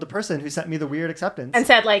emailed the person who sent me the weird acceptance. And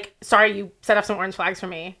said like, sorry, you set up some orange flags for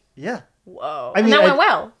me. Yeah. Whoa. I mean, and that went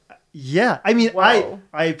well. Yeah. I mean, Whoa.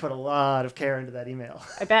 I put a lot of care into that email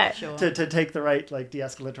I bet. Sure. to take the right like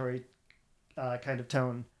de-escalatory kind of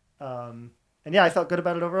tone. And yeah, I felt good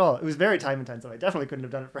about it overall. It was very time intensive. I definitely couldn't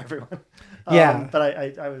have done it for everyone. Yeah.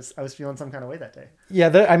 But I was feeling some kind of way that day. Yeah,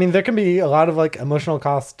 there can be a lot of like emotional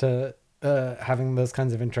cost to having those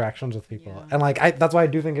kinds of interactions with people, Yeah. and like that's why I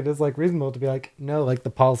do think it is like reasonable to be like, no, like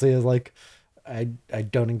the policy is like, I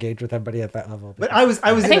don't engage with everybody at that level. But I was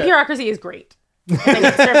I think bureaucracy is great. I think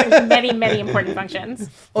it's serving many, many important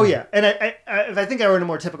functions. Oh yeah, and I think I were in a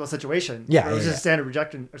more typical situation. Yeah, where it was yeah, just a standard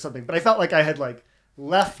rejection or something. But I felt like I had like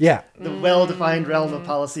left Yeah. the well-defined realm of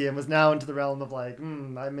policy and was now into the realm of like,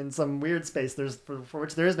 I'm in some weird space. There's for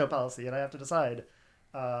which there is no policy, and I have to decide,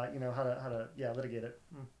 how to litigate it.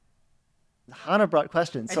 Hannah brought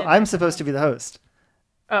questions, so did. I'm supposed to be the host.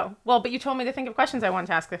 Oh, well, but you told me to think of questions I wanted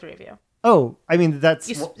to ask the three of you. Oh, I mean that's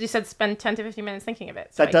You said spend 10 to 15 minutes thinking of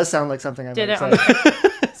it. that does sound like something I did might it on say.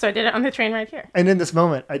 the So I did it on the train right here. And in this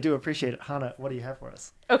moment, I do appreciate it. Hannah, what do you have for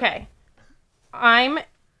us? Okay.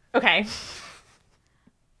 Okay.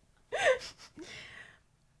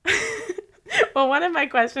 Well, one of my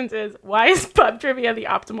questions is, why is pub trivia the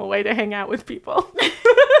optimal way to hang out with people?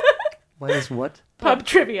 Why is what? Pub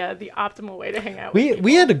trivia the optimal way to hang out with people.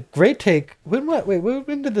 We had a great take.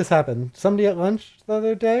 When did this happen? Somebody at lunch the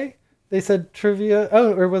other day? They said trivia.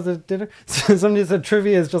 Oh, or was it dinner? Somebody said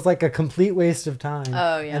trivia is just like a complete waste of time.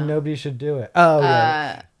 Oh, yeah. And nobody should do it. Oh,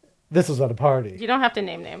 yeah. This was at a party. You don't have to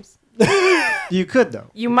name names. You could though.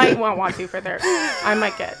 You might want to for their. I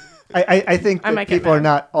might get. I think I that might get people are mad.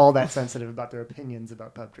 not all that sensitive about their opinions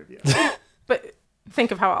about pub trivia. But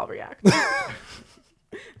think of how I'll react.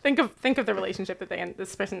 Think of the relationship that they and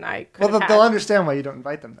this person and I could Well, have they'll had. understand why you don't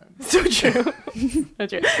invite them then. So true. So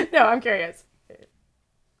true. No, I'm curious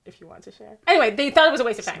if you want to share. Anyway, they thought it was a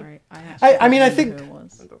waste of time. Sorry, I mean, I don't know think- who it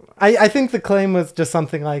was. I think the claim was just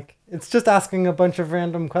something like, it's just asking a bunch of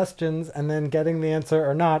random questions and then getting the answer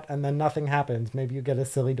or not, and then nothing happens. Maybe you get a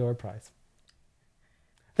silly door prize.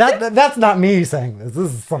 That's not me saying this.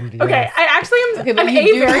 This is somebody Okay, else. I actually am. Okay, but I'm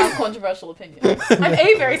you do very. have controversial opinions.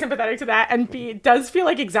 I'm very sympathetic to that, and B, it does feel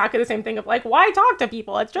like exactly the same thing of like, why talk to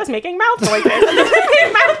people? It's just making mouth noises. And then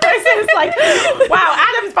making mouth noises like, wow,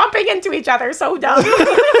 atoms bumping into each other, so dumb.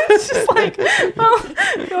 It's just like, well,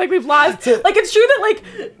 I feel like we've lost. Like, it's true that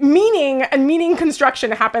like meaning and meaning construction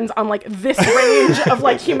happens on like this range of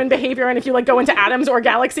like human behavior, and if you like go into atoms or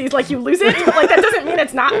galaxies, like you lose it. But like that doesn't mean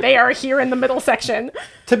it's not there here in the middle section.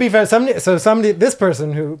 To be fair, this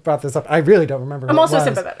person who brought this up, I really don't remember. Who I'm it also was,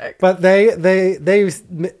 sympathetic. But they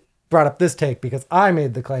brought up this take because I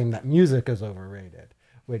made the claim that music is overrated,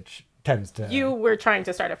 which tends to. You were trying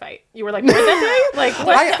to start a fight. You were like, "What that day? Like,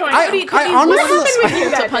 what's going on? I honestly- What happened with you To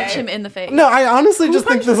that punch day?" him in the face. No, I honestly just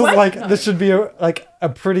think this is what? like this should be a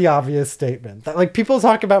pretty obvious statement that like people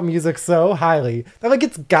talk about music so highly that like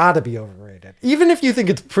it's gotta be overrated, even if you think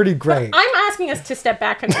it's pretty great. I'm asking us to step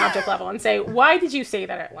back from the object level and say, why did you say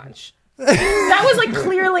that at lunch? That was like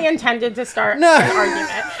clearly intended to start an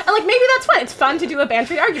argument. And like maybe that's fun. It's fun to do a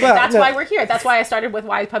bantery argument. Well, that's no. why we're here. That's why I started with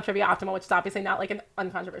why is pub trivia optimal, which is obviously not like an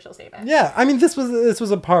uncontroversial statement. Yeah, I mean, this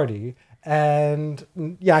was a party, and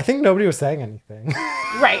yeah, I think nobody was saying anything.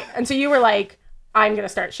 Right. And so you were like, I'm gonna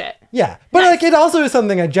start shit. Yeah, but like it also is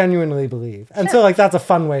something I genuinely believe, and so like that's a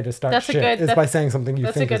fun way to start That's a shit good- is that's- by saying something you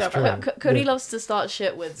that's a think good is true. overlap. Cody loves to start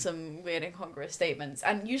shit with some weird incongruous statements,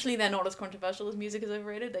 and usually they're not as controversial as music is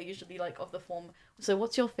overrated. They're usually like of the form. So,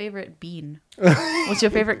 what's your favorite bean? What's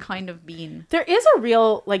your favorite kind of bean? There is a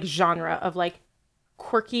real like genre of like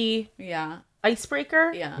quirky Yeah,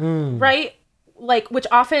 icebreaker. yeah. Right? Like which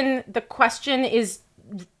often the question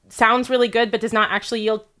sounds really good but does not actually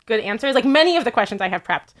yield good answers. Like many of the questions I have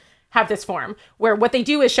prepped have this form where what they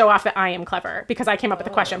do is show off that I am clever because I came up with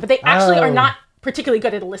the question, but they actually are not particularly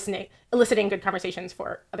good at eliciting good conversations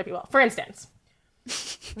for other people. For instance,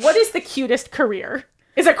 what is the cutest career?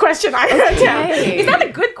 Is a question I wrote down. Is that a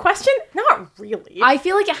good question? Not really. I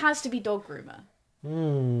feel like it has to be dog groomer.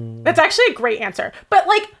 That's actually a great answer. But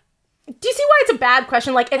like, do you see why it's a bad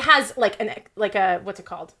question? Like it has like a what's it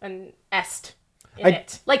called? An est in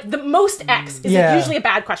it. Like the most X is usually a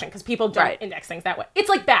bad question because people don't index things that way. It's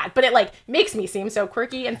like bad, but it like makes me seem so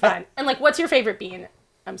quirky and fun. And like, what's your favorite bean?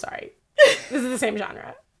 I'm sorry. This is the same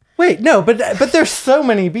genre. Wait, no, but there's so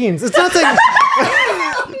many beans. It's not saying.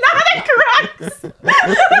 Not incorrect.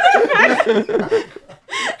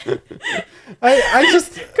 I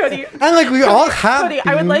just Cody. and like we all have. Cody,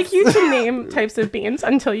 I would beans. like you to name types of beans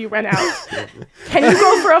until you run out. Can you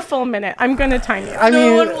go for a full minute? I'm gonna time you. I No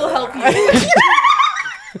mean, one will help you.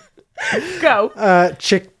 Go.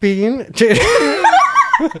 chick bean. You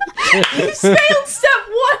failed step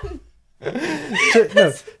one.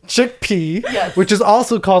 Chickpea, Yes. which is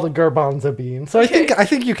also called a garbanzo bean. So I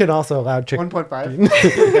think you can also allow chick. 1.5.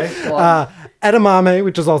 Okay, go on. Edamame,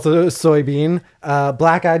 which is also a soybean,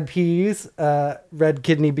 black-eyed peas, red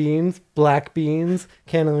kidney beans, black beans,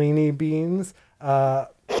 cannellini beans. Oh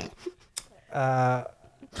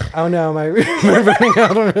no, am I running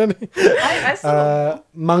out already? I still don't know.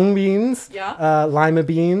 Mung beans, Yeah. lima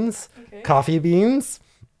beans, Okay. coffee beans.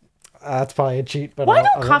 That's probably a cheat, but Why I'll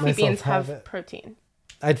don't let coffee myself beans have it. protein?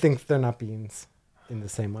 I think they're not beans in the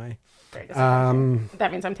same way. Very disappointing.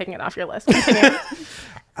 That means I'm taking it off your list. Continue.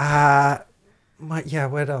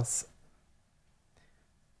 What else?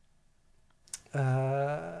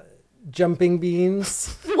 Jumping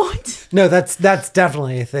beans. What? No, that's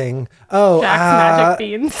definitely a thing. Oh, Jack's magic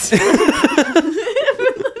beans.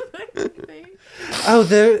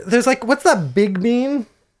 there's like, what's that big bean?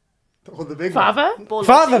 Oh, the big one. Fava?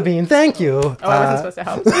 Fava bean. Thank you. Oh, I wasn't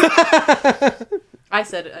supposed to help. I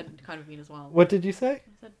said a kind of bean as well. What did you say? I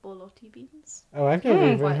said borlotti beans. Oh, I've never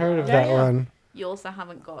even Quite heard of well. that Yeah, yeah. one. You also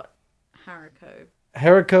haven't got haricot.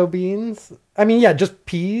 Haricot beans. I mean, yeah, just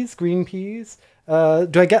peas, green peas. Do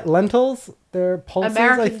I get lentils? They're pulses, I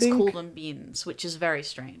Americans think. call them beans, which is very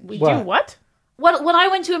strange. We What? do what? Well, when I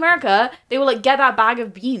went to America, they were like, get that bag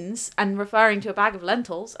of beans and referring to a bag of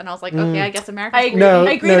lentils. And I was like, okay, I guess Americans I call agree. No,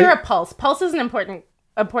 I agree no. they're a pulse. Pulse is an important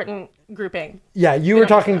grouping. Yeah, you We were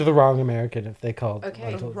don't talking know. to the wrong American if they called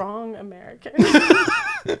Okay. lentils. Wrong American.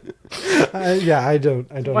 Yeah, I don't.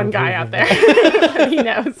 One guy approve out of there. He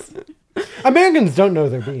knows. that. Americans don't know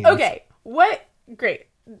their beans. Okay. What? Great.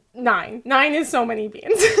 9. 9 is so many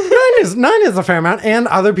beans. Nine is a fair amount, and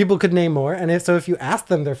other people could name more. And if you ask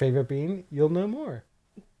them their favorite bean, you'll know more.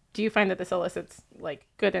 Do you find that this elicits like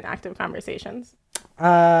good and active conversations?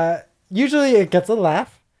 Usually it gets a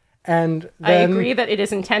laugh, and I then, agree that it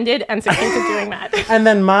is intended and succeeds at doing that. And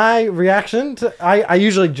then my reaction to I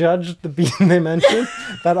usually judge the bean they mentioned.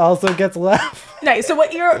 That also gets a laugh. Nice. So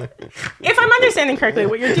if I'm understanding correctly,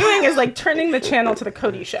 what you're doing is like turning the channel to the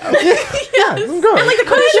Cody show. And Yeah, of course. like the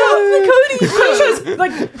Cody show is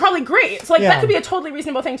like probably great. So like Yeah. that could be a totally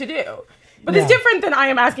reasonable thing to do. But it's Yeah. different than I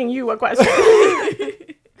am asking you a question.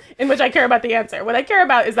 In which I care about the answer. What I care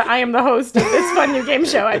about is that I am the host of this fun new game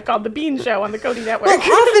show I've called The Bean Show on the Cody Network.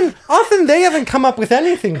 Often they haven't come up with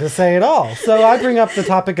anything to say at all. So I bring up the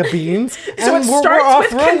topic of beans, So and it we're starts off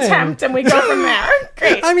with running. contempt and we go from there.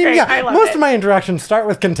 Great. I mean, great. yeah, I love most it. of my interactions start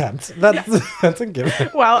with contempt. That's a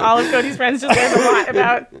given. Well, all of Cody's friends just learned a lot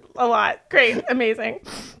about a lot. Great. Amazing.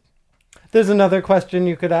 There's another question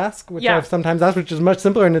you could ask, which Yeah. I've sometimes asked, which is much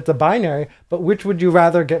simpler, and it's a binary. But which would you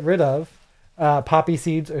rather get rid of, poppy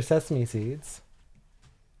seeds or sesame seeds?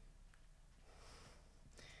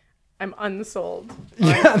 I'm unsold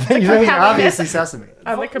Yeah, I mean, compelling- obviously sesame. on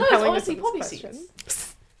the No, it's compelling honestly poppy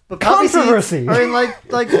seeds. But poppy seeds Controversy. are in like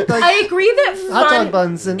I agree that hot fun, dog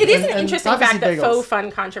buns and it is and an interesting poppy fact seed that bagels. faux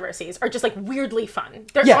fun controversies are just like weirdly fun.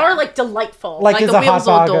 There Yeah. are like delightful. Like, Like is the a hot wheels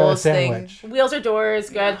or dog a doors thing. sandwich? Wheels or doors,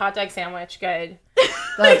 good. Hot dog sandwich, good. The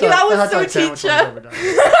hot dog- That was the hot so dog sandwich teacher. one's overdone.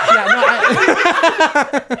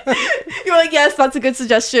 Yeah, no, You're like, yes, that's a good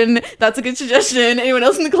suggestion. That's a good suggestion. Anyone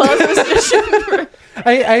else in the class have a suggestion?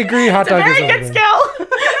 I agree. Hot It's a dog very is good overdone. skill.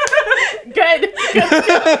 Good. Good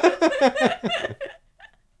skill.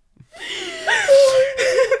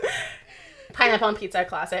 Pineapple on pizza,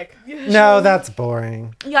 classic. No, that's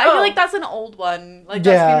boring. Yeah, I feel like that's an old one. Like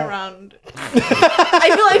that's Yeah. been around.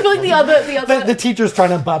 I feel like the other The teacher's trying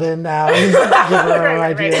to butt in now. And give her an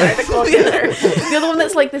idea. The cool answer. the other one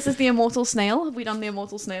that's like, this is the immortal snail. Have we done the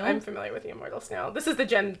immortal snail? I'm familiar with the immortal snail. This is the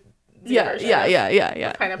Gen Z yeah, version yeah, of yeah, yeah,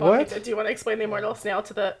 yeah. Pineapple on What? pizza. Do you want to explain the immortal snail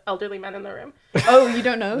to the elderly men in the room? Oh, you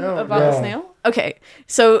don't know No. about the No. snail? Okay,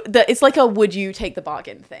 so it's like a would you take the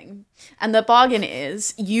bargain thing, and the bargain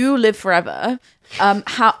is you live forever,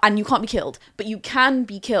 and you can't be killed, but you can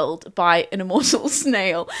be killed by an immortal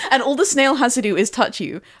snail, and all the snail has to do is touch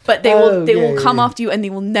you, but they Oh, will yeah, come yeah. after you, and they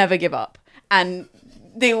will never give up, and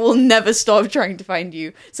they will never stop trying to find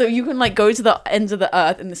you. So you can like go to the ends of the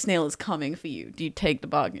earth, and the snail is coming for you. Do you take the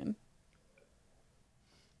bargain?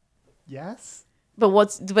 Yes.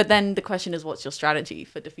 But then the question is, what's your strategy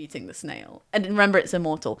for defeating the snail? And remember, it's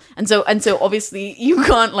immortal, and so obviously you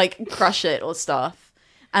can't like crush it or stuff.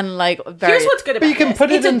 And like, Here's what's good about you can this. put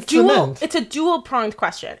it It's a in dual. cement. It's a dual pronged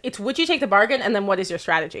question. It's would you take the bargain, and then what is your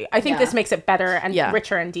strategy? I think Yeah. this makes it better and Yeah.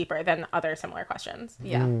 richer and deeper than other similar questions.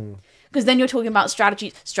 Yeah. Because then you're talking about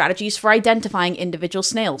strategies for identifying individual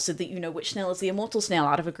snails, so that you know which snail is the immortal snail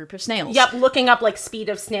out of a group of snails. Yep, looking up like speed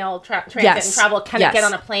of snail transit Yes. and travel. Can Yes. it get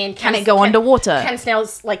on a plane? Can it go underwater? Can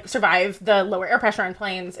snails like survive the lower air pressure on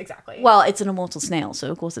planes? Exactly. Well, it's an immortal snail,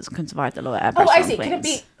 so of course it can survive the lower air oh, pressure. I on see. Can it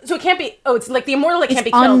planes. be? So it can't be. Oh, it's like the immortal that can't It's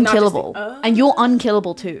be killed. not just unkillable, and you're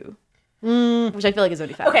unkillable too. Which I feel like is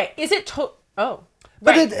only fair. Okay, is it? Oh, But,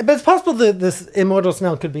 right. but it's possible that this immortal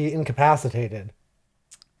snail could be incapacitated.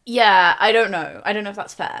 Yeah, I don't know. I don't know if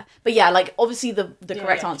that's fair. But yeah, like obviously the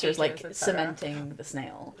correct yeah, answer is like features, et cetera. cementing the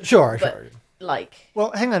snail. Sure, But sure. like Well,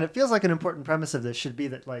 hang on. It feels like an important premise of this should be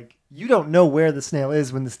that like you don't know where the snail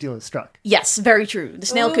is when the steel is struck. yes, very true. The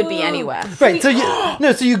snail could be anywhere. Right, so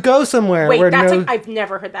you go somewhere Wait, where that's no... like I've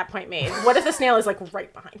never heard that point made. What if the snail is like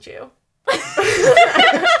right behind you?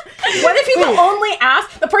 What if you only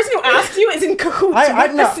ask the person who asked you is in cahoots I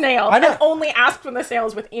with know- the snail I know- and only ask when the snail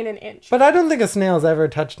is within an inch But I don't think a snail's ever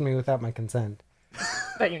touched me without my consent.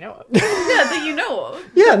 that you know of? Yeah, that you know of.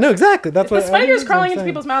 Yeah, no, exactly. That's The what spiders I'm crawling into saying.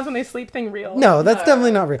 people's mouths when they sleep thing real? No, that's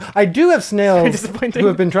definitely not real. I do have snails disappointing. who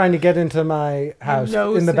have been trying to get into my house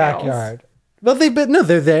No in the snails. backyard. Well,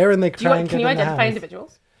 they're there and they Do you, try and can get you in the identify house.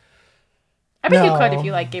 individuals? I bet you could No. if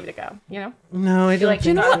you like gave it a go. You know? No, I don't. like- Do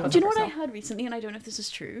you know Not what? Do you know what I personal. heard recently? And I don't know if this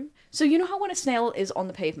is true. So you know how when a snail is on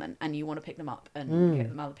the pavement and you want to pick them up and get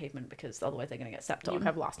them out of the pavement because otherwise they're going to get stepped on. You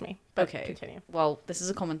have lost me. But Okay. continue. Well, this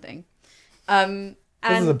is a common thing. This And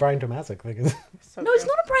is a Brian Tomasic thing. So no, it's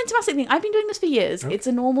true. not a Brian Tomasic thing. I've been doing this for years. It's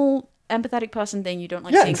a normal empathetic person thing. You don't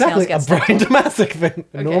like Yeah, seeing exactly. snails A get stepped Brian on. Tomasic thing.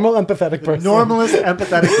 A normal, empathetic person. Normalest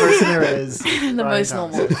empathetic person there is. The most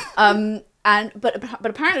normal. But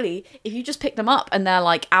apparently, if you just pick them up and they're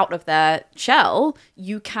like out of their shell,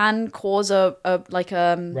 you can cause a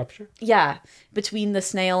Rupture? yeah, between the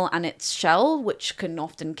snail and its shell, which can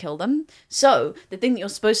often kill them. So the thing that you're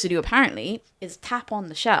supposed to do apparently is tap on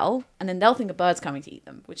the shell, and then they'll think a bird's coming to eat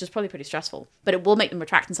them, which is probably pretty stressful. But it will make them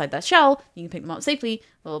retract inside their shell. You can pick them up safely.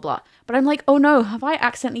 Blah blah blah. But I'm like, oh no, have I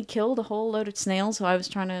accidentally killed a whole load of snails who I was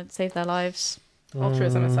trying to save their lives?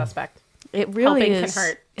 Altruism is suspect. It really Helping can is.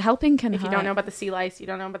 hurt. Helping can If hurt. you don't know about the sea lice, you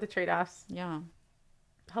don't know about the trade-offs. Yeah,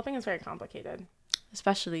 Helping is very complicated.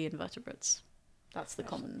 especially invertebrates. That's the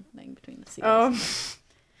common thing between the sea Oh, lice.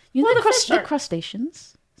 You know well, the, the fish the are-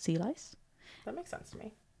 crustaceans, sea lice. that makes sense to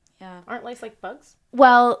me. Yeah. Aren't lice like bugs?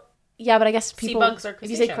 Well, yeah, but I guess Sea people. bugs are if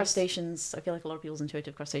you say crustaceans. crustaceans, I feel like a lot of people's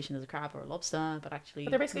intuitive crustacean is a crab or a lobster, but actually,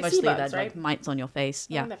 But they're basically mostly sea bugs, they're right? like mites on your face.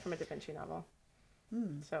 I Yeah. learned that from a Da Vinci novel.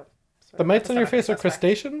 So The mites on your face are suspect.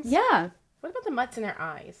 crustaceans? Yeah. What about the mutts in their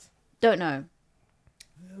eyes? Don't know,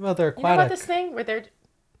 Well, they're You know about aquatic. this thing where they're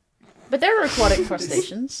but there are aquatic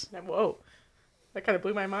crustaceans. whoa, that kind of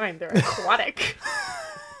blew my mind. They're aquatic.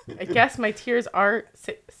 I guess my tears are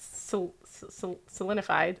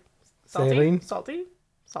salinified. Salty? Saline?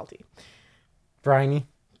 Salty. Briny.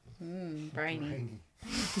 Brainy.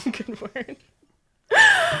 Good word.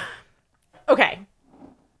 Okay.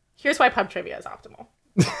 Here's why pub trivia is optimal.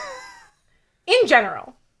 In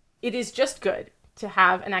general, it is just good to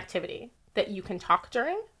have an activity that you can talk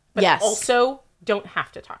during, but Yes. also don't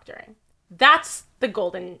have to talk during. That's the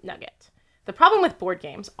golden nugget. The problem with board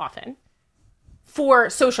games often for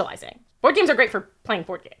socializing. Board games are great for playing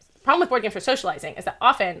board games. The problem with board games for socializing is that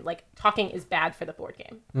often like talking is bad for the board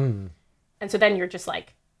game. And so then you're just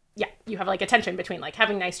like, yeah, you have like a tension between like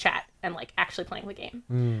having nice chat and like actually playing the game.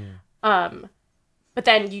 But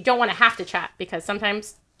then you don't want to have to chat because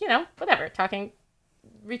sometimes, you know, whatever, talking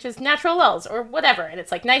reaches natural lulls or whatever. And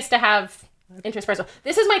it's like nice to have interspersed.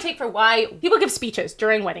 This is my take for why people give speeches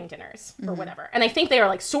during wedding dinners or whatever. And I think they are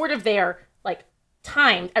like sort of there, like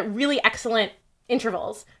timed at really excellent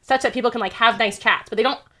intervals such that people can like have nice chats, but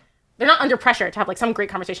they're not under pressure to have like some great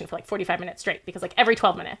conversation for like 45 minutes straight because like every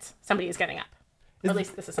 12 minutes somebody is getting up. Or at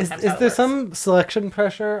least this is sometimes how Is it there works. some selection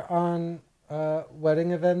pressure on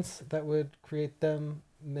wedding events that would make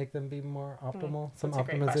them be more optimal? Some That's a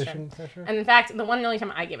great question. optimization pressure? And in fact, the one and only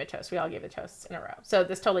time I gave a toast, we all gave a toast in a row. So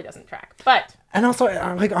this totally doesn't track. But And also,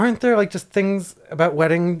 like, aren't there like just things about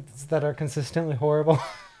weddings that are consistently horrible?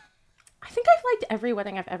 I think I've liked every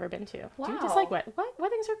wedding I've ever been to. Do you Wow. dislike what?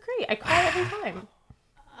 Weddings are great. I cry every time.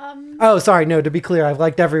 Oh, sorry. No, to be clear, I've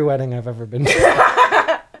liked every wedding I've ever been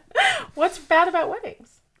to. What's bad about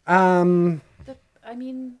weddings? I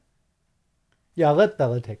mean, Yeah, I'll let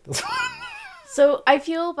Bella take this one. so I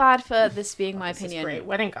feel bad for this being my This is opinion. great.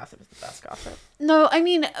 Wedding gossip is the best gossip. No, I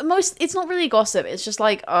mean, it's not really gossip. It's just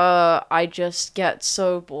like, I just get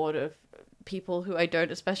so bored of people who I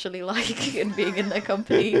don't especially like and being in their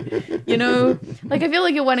company, you know? Like, I feel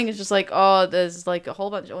like your wedding is just like, oh, there's like a whole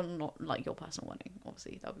bunch, or not like your personal wedding,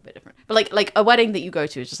 obviously, that would be a bit different. But like a wedding that you go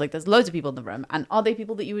to is just like, there's loads of people in the room, and are they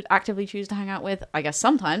people that you would actively choose to hang out with? I guess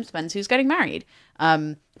sometimes, depends who's getting married.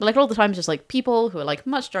 But like all the time, it's just like people who are like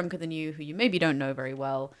much drunker than you, who you maybe don't know very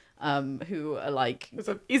well, who are like, There's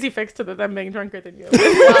an easy fix to them being drunker than you.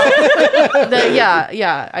 yeah,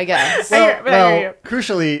 I guess. I hear you.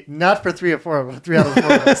 Crucially, not for 3 out of 4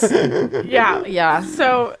 of us. Yeah. Yeah.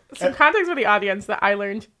 So some context for the audience that I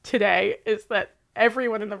learned today is that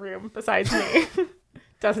everyone in the room besides me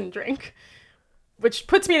doesn't drink, which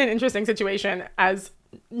puts me in an interesting situation as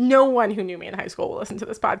no one who knew me in high school will listen to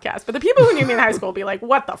this podcast. But the people who knew me in high school will be like,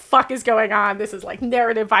 what the fuck is going on? This is like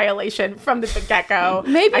narrative violation from the get-go.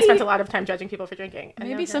 Maybe- I spent a lot of time judging people for drinking. And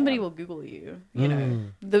Maybe now somebody here I will Google you. You know,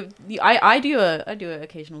 I do an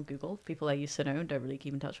occasional Google people I used to know and don't really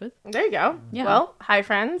keep in touch with. am. There you go. Yeah. Well, hi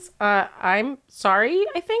friends. I'm sorry.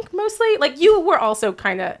 I think mostly like you were also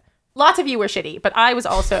kind of. Lots of you were shitty, but I was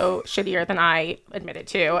also shittier than I admitted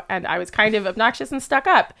to, and I was kind of obnoxious and stuck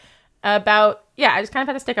up about. Yeah, I just kind of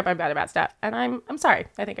had to stick up about stuff, and I'm sorry.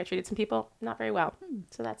 I think I treated some people not very well,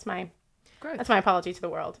 so that's my apology to the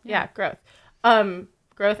world. Yeah, growth,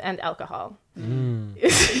 growth and alcohol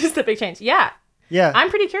is the big change. Yeah, Yeah. I'm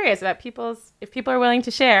pretty curious about if people are willing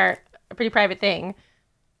to share a pretty private thing.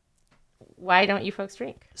 Why don't you folks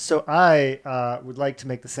drink? So I would like to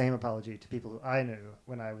make the same apology to people who I knew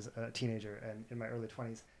when I was a teenager and in my early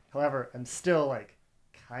 20s. However, I'm still like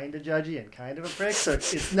kind of judgy and kind of a prick, so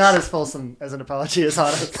it's not as fulsome as an apology as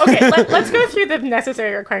Hannah's. Okay, let's go through the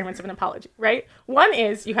necessary requirements of an apology, right? One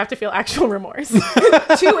is you have to feel actual remorse.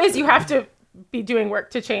 Two is you have to be doing work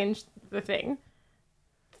to change the thing.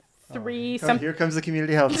 Three, Here comes the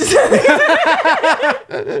community health. something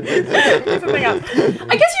else.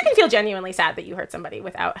 I guess you can feel genuinely sad that you hurt somebody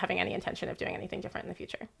without having any intention of doing anything different in the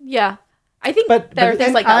future. Yeah. I think But- there are but- things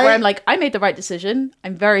and like that where I- I'm like, I made the right decision.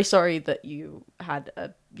 I'm very sorry that you had,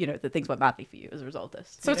 that things went badly for you as a result of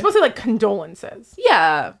this. So it's mostly like condolences.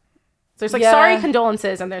 Yeah. So there's like Yeah. sorry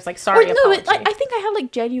condolences and there's like sorry Or, no, apology. I think I had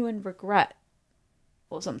like genuine regret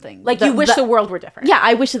or something. like you wish the world were different. Yeah,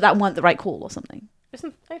 I wish that weren't the right call or something. I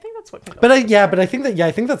think that's what But I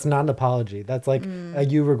think that's not an apology. That's like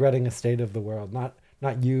you regretting a state of the world, not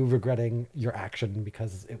you regretting your action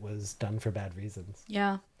because it was done for bad reasons.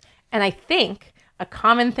 Yeah. And I think a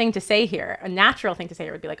common thing to say here, a natural thing to say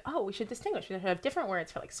here would be like, oh, we should distinguish. We should have different words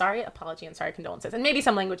for like sorry, apology, and sorry, condolences. And maybe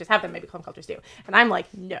some languages have them, maybe some cultures do. And I'm like,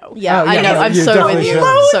 no. Yeah, Oh, I yeah, know. no, I'm you so definitely with you.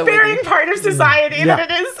 should. So with Bearing you. part of society Yeah. that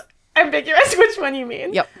it is ambiguous which one you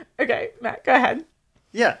mean. Yep. Okay, Matt, go ahead.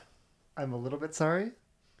 Yeah. I'm a little bit sorry,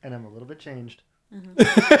 and I'm a little bit changed.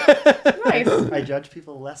 Nice. I judge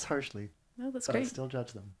people less harshly, Oh, that's but I great. still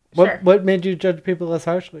judge them. Sure. What made you judge people less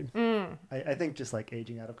harshly? I think just like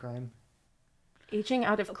aging out of crime. Aging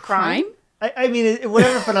out of crime? I mean,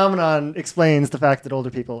 whatever phenomenon explains the fact that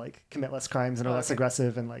older people like commit less crimes and are less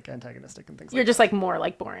aggressive and like antagonistic and things You're like just like more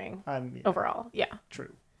like boring that. overall. Yeah.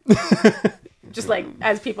 True. Just like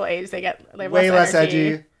as people age, they have Way less energy.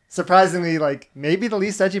 edgy. Surprisingly, like maybe the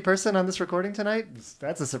least edgy person on this recording tonight.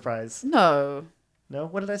 That's a surprise. No. No,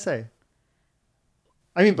 what did I say?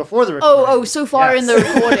 I mean, before the recording. Oh, so far in the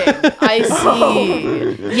recording. I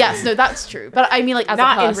see. Yes, no, that's true. But I mean, like, as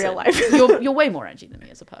Not a in person, real life. you're way more edgy than me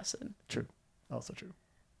as a person. True. Also true.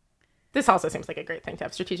 This also seems like a great thing to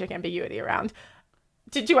have strategic ambiguity around.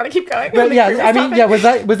 Did you want to keep going? But The yeah, previous I mean, topic?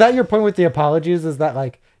 yeah, was that your point with the apologies? Is that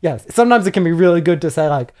like, yes, sometimes it can be really good to say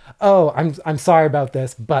like, oh, I'm sorry about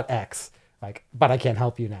this, but X, like, but I can't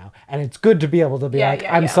help you now. And it's good to be able to be Yeah, like,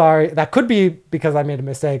 yeah, I'm yeah. sorry. That could be because I made a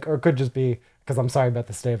mistake, or it could just be because I'm sorry about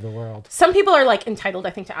the state of the world. Some people are like entitled, I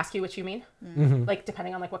think, to ask you what you mean. Mm-hmm. Like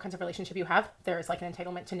depending on like what kinds of relationship you have, there is like an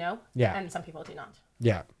entitlement to know. Yeah. And some people do not.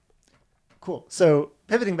 Yeah. Cool. So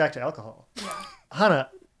pivoting back to alcohol. Hannah,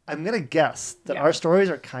 I'm going to guess that Yeah. our stories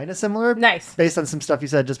are kind of similar. Nice. Based on some stuff you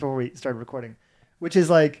said just before we started recording, which is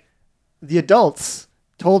like the adults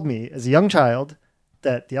told me as a young child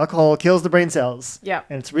that the alcohol kills the brain cells. Yeah.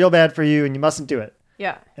 And it's real bad for you and you mustn't do it.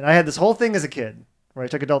 Yeah. And I had this whole thing as a kid where I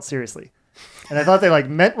took adults seriously. And I thought they like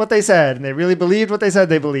meant what they said and they really believed what they said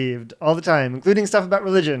they believed all the time, including stuff about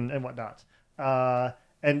religion and whatnot.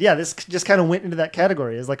 And yeah, this just kind of went into that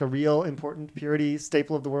category as like a real important purity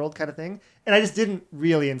staple of the world kind of thing. And I just didn't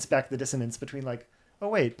really inspect the dissonance between like, oh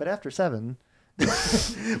wait, but after 7,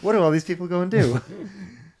 what do all these people go and do?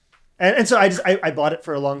 And so I bought it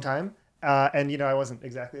for a long time. And you know, I wasn't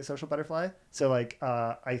exactly a social butterfly. So like,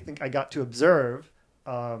 I think I got to observe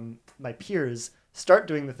my peers start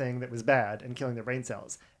doing the thing that was bad and killing their brain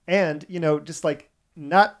cells. And, you know, just like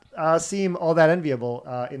not seem all that enviable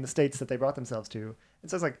in the states that they brought themselves to. And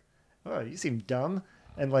so I was like, oh, you seem dumb.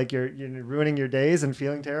 And like you're ruining your days and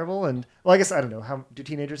feeling terrible. And well, I guess, I don't know. How do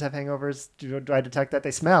teenagers have hangovers? Do I detect that?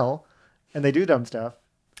 They smell and they do dumb stuff.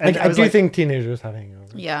 And I was do like, think teenagers have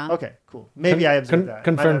hangovers. Yeah. okay, cool. Maybe I observed that.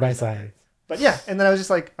 Confirmed Might by not have been science. But yeah, and then I was just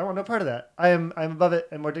like, I want no part of that. I'm above it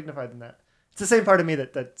and more dignified than that. It's the same part of me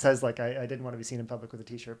that says like I didn't want to be seen in public with a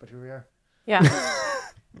t-shirt, but here we are. Yeah.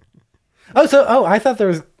 I thought there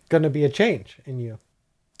was going to be a change in you.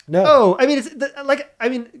 No. Oh, I mean, it's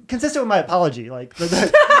consistent with my apology. Like, like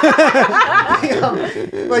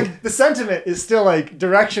the sentiment is still like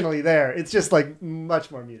directionally there. It's just like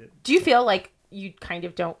much more muted. Do you feel like you kind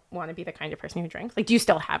of don't want to be the kind of person who drinks? Like, do you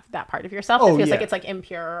still have that part of yourself that Oh, feels yeah. like it's like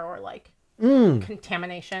impure or like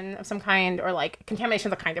contamination of some kind, or like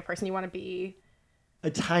contamination of the kind of person you want to be? A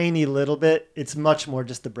tiny little bit. It's much more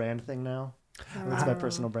just the brand thing now. It's my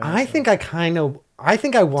personal brand. I so. think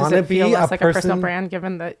I want to be less a like person. a personal brand,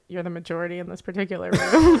 given that you're the majority in this particular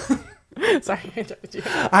room? Sorry, I interrupted you.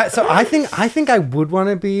 I think I would want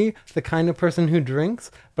to be the kind of person who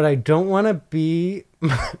drinks, but I don't want to be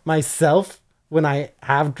myself when I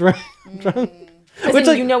have drunk. Which,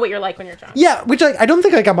 like, you know what you're like when you're drunk. Yeah, which I don't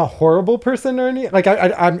think like I'm a horrible person or anything. Like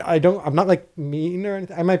I'm not like mean or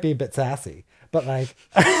anything. I might be a bit sassy, but like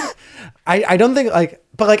I don't think like,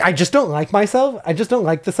 but like I just don't like myself. I just don't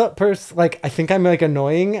like this person. Like I think I'm like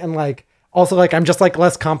annoying and like also like I'm just like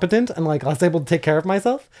less competent and like less able to take care of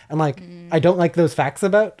myself. And like I don't like those facts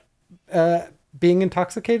about being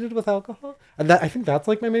intoxicated with alcohol. And that I think that's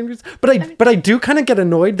like my main reason. But I do kind of get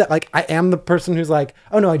annoyed that like I am the person who's like,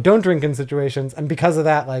 oh no, I don't drink in situations, and because of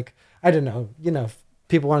that, like I don't know, you know,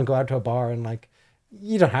 people want to go out to a bar and like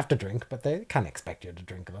you don't have to drink, but they kind of expect you to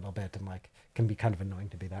drink a little bit, and like can be kind of annoying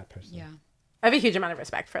to be that person. Yeah. I have a huge amount of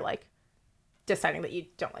respect for like deciding that you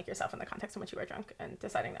don't like yourself in the context in which you are drunk and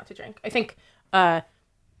deciding not to drink. I think, I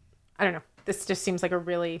don't know, this just seems like a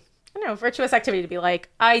really, I don't know, virtuous activity to be like,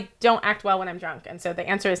 I don't act well when I'm drunk. And so the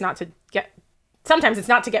answer is not to sometimes it's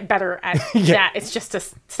not to get better at that. It's just to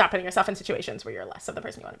stop putting yourself in situations where you're less of the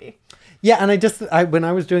person you want to be. Yeah, and when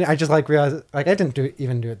I was doing it, I just like realized like I didn't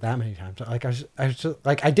even do it that many times. Like I was just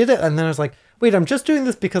like I did it, and then I was like, wait, I'm just doing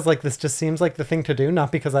this because like this just seems like the thing to do,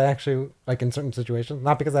 not because I actually like in certain situations,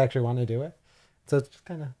 not because I actually want to do it. So it's just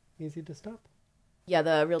kind of easy to stop. Yeah,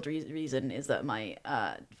 the real reason is that my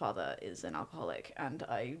father is an alcoholic, and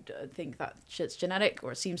I think that shit's genetic,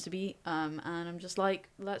 or it seems to be. And I'm just like,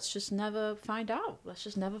 let's just never find out. Let's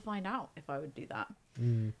just never find out if I would do that.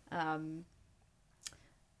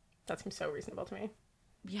 That seems so reasonable to me.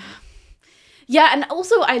 Yeah. Yeah, and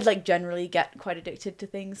also I like generally get quite addicted to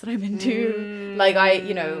things that I'm into. Like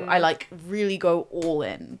I like really go all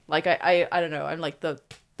in. Like I don't know, I'm like the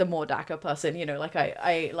more DACA person, you know, like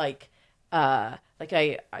I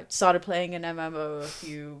started playing an MMO a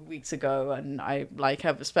few weeks ago, and I like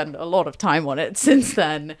have spent a lot of time on it since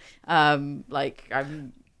then. I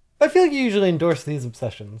feel like you usually endorse these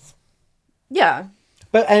obsessions. Yeah.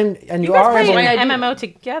 But and You you guys are play able I do. MMO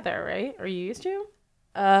together, right? Or you used to?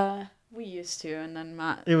 We used to, and then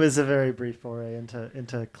Matt It was a very brief foray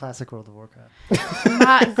into classic World of Warcraft.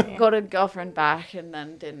 Matt got a girlfriend back, and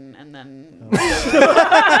then didn't, and then My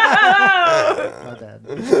bad.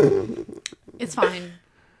 it's fine.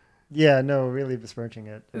 Yeah, no, really besmirching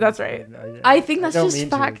it. That's right. I think that's don't just mean to.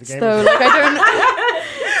 The facts, game though. is- Like I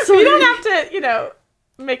don't. So you don't have to,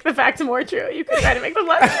 make the facts more true. You can try to make them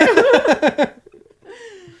less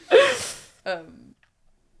true.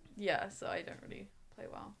 Yeah, so I don't really play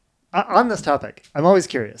WoW. On this topic, I'm always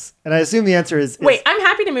curious, and I assume the answer is Wait, I'm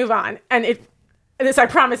happy to move on. And this, I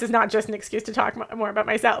promise, is not just an excuse to talk more about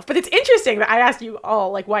myself. But it's interesting that I asked you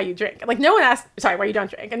all, like, why you drink. Like, no one asked, sorry, why you don't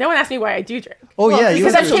drink. And no one asked me why I do drink. Oh, yeah, you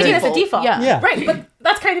Because I'm went to taking a it as a drink. default. Yeah. Right, but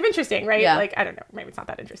that's kind of interesting, right? Yeah. Like, I don't know. Maybe it's not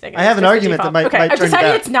that interesting. I have an It's just a argument that default. might Okay, turn I've you decided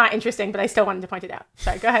back. it's not interesting, but I still wanted to point it out.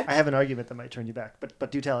 Sorry, go ahead. I have an argument that might turn you back,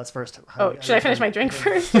 but do tell us first. Should I finish my drink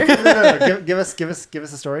first? No. Give us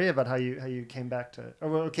a story about how you came back to,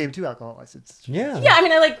 or came to alcohol. I said. Yeah. Yeah, I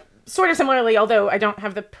mean, I like sort of similarly, although I don't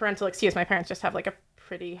have the parental excuse. My parents just have like a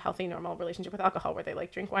pretty healthy, normal relationship with alcohol where they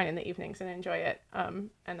like drink wine in the evenings and enjoy it.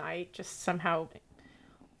 And I just somehow,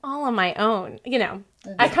 all on my own,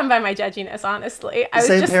 I come by my judginess, honestly. I was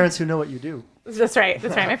Same just, parents who know what you do. That's right.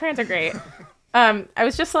 My parents are great. I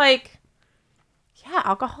was just like, yeah,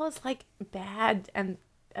 alcohol is like bad, and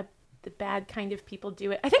the bad kind of people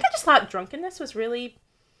do it. I think I just thought drunkenness was really,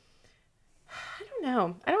 I don't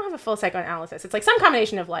know. I don't have a full psychoanalysis. It's like some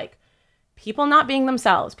combination of like people not being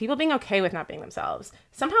themselves, people being okay with not being themselves.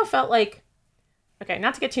 Somehow felt like, okay,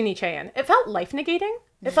 not to get too Nietzschean, it felt life negating.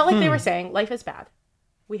 It felt like they were saying life is bad.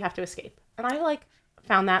 We have to escape. And I like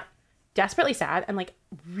found that desperately sad and like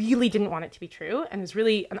really didn't want it to be true. And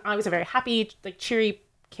I was a very happy, like cheery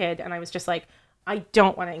kid. And I was just like, I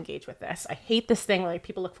don't want to engage with this. I hate this thing where like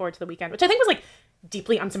people look forward to the weekend, which I think was like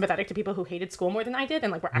deeply unsympathetic to people who hated school more than I did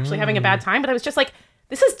and like were actually having a bad time. But I was just like,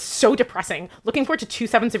 this is so depressing. Looking forward to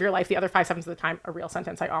 2/7 of your life, the other 5/7 of the time, a real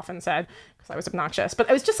sentence I often said because I was obnoxious. But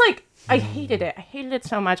I was just like, I hated it. I hated it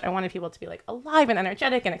so much. I wanted people to be like alive and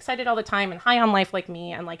energetic and excited all the time and high on life like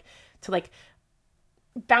me and like to like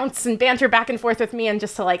bounce and banter back and forth with me and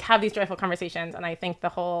just to like have these joyful conversations. And I think the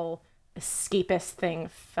whole escapist thing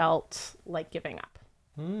felt like giving up.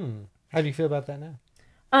 How do you feel about that now?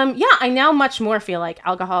 Yeah, I now much more feel like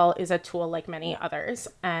alcohol is a tool like many others.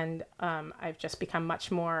 And I've just become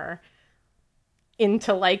much more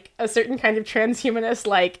into like a certain kind of transhumanist,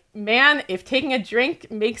 like, man, if taking a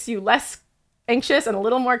drink makes you less anxious and a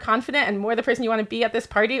little more confident and more the person you want to be at this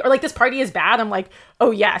party, or like this party is bad, I'm like,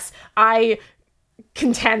 oh yes, I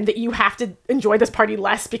contend that you have to enjoy this party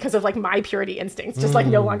less because of like my purity instincts just like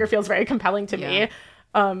no longer feels very compelling to me.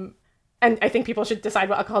 And I think people should decide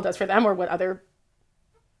what alcohol does for them or what other,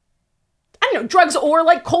 I don't know, drugs or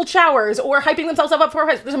like cold showers or hyping themselves up for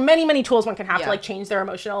there's many tools one can have to like change their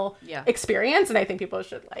emotional experience. And I think people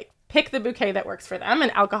should like pick the bouquet that works for them.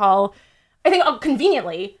 And alcohol, I think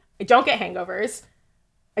conveniently, I don't get hangovers.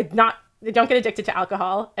 I don't get addicted to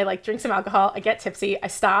alcohol. I like drink some alcohol. I get tipsy. I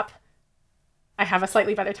stop. I have a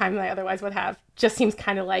slightly better time than I otherwise would have. Just seems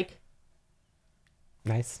kind of like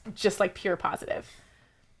Nice. just like pure positive.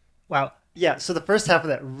 Wow. Yeah. So the first half of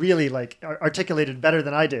that really like articulated better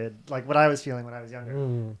than I did, like what I was feeling when I was younger.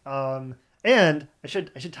 And I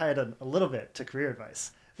should tie it a little bit to career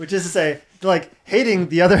advice, which is to say, like hating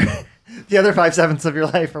the other 5/7 of your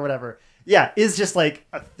life or whatever. Yeah, is just like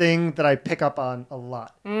a thing that I pick up on a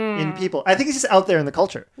lot in people. I think it's just out there in the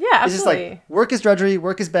culture. Yeah, It's just absolutely. like work is drudgery,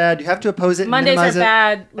 work is bad. You have to oppose it. Mondays minimize are it.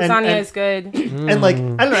 bad. And- Lasagna and- is good. And like, I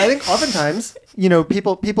don't know, I think oftentimes,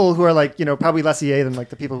 people who are like, probably less EA than like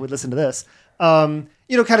the people who would listen to this, kind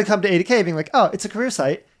of come to 80K being like, oh, it's a career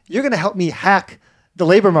site. You're going to help me hack the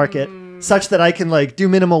labor market such that I can like do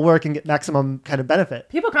minimal work and get maximum kind of benefit.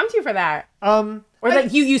 People come to you for that. Or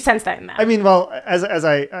that you sense that in that. I mean, well, as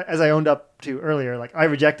I owned up to earlier, like I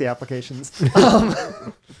reject the applications.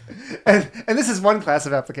 And this is one class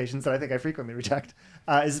of applications that I think I frequently reject,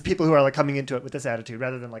 is people who are like coming into it with this attitude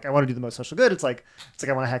rather than like, I want to do the most social good. It's like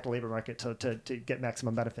I want to hack the labor market to get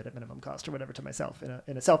maximum benefit at minimum cost or whatever to myself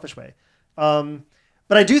in a selfish way.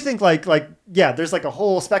 But I do think yeah, there's like a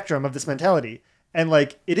whole spectrum of this mentality. And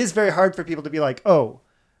like, it is very hard for people to be like, oh,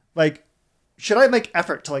 like, should I make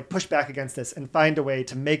effort to like push back against this and find a way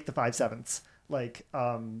to make the 5/7 like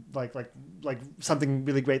something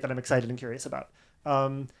really great that I'm excited and curious about.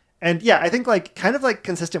 And yeah, I think like kind of like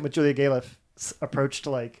consistent with Julia Galef's approach to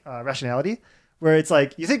like rationality, where it's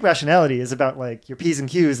like you think rationality is about like your P's and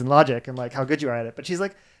Q's and logic and like how good you are at it, but she's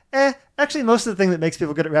like, actually most of the thing that makes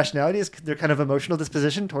people good at rationality is their kind of emotional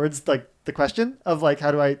disposition towards like the question of like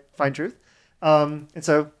how do I find truth. And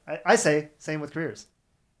so I say same with careers.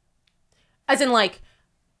 As in like,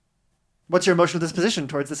 what's your emotional disposition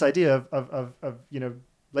towards this idea of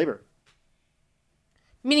labor?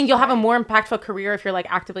 Meaning you'll have a more impactful career if you're like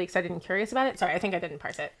actively excited and curious about it. Sorry, I think I didn't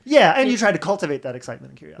parse it. Yeah, and you try to cultivate that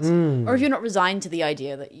excitement and curiosity. Or if you're not resigned to the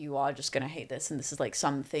idea that you are just going to hate this and this is like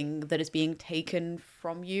something that is being taken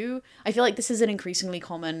from you. I feel like this is an increasingly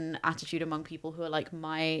common attitude among people who are like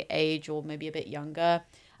my age or maybe a bit younger.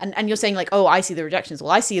 And you're saying like, oh, I see the rejections.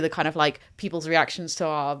 Well, I see the kind of like people's reactions to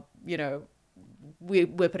our, we're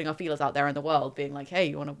putting our feelers out there in the world being like, hey,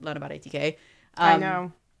 you want to learn about ATK? I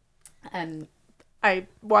know. And I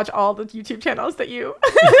watch all the YouTube channels that you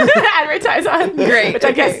advertise on. Great. Which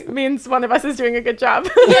I guess means one of us is doing a good job.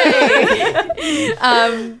 Yay!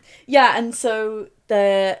 And so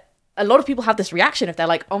a lot of people have this reaction if they're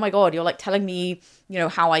like, oh my God, you're like telling me,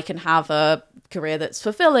 how I can have a career that's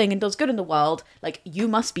fulfilling and does good in the world. Like, you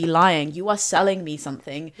must be lying. You are selling me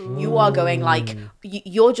something. Ooh. You are going like,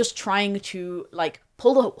 you're just trying to like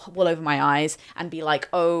pull the wool over my eyes and be like,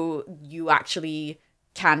 oh, you actually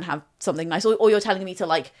can have something nice, or you're telling me to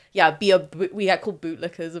like we get called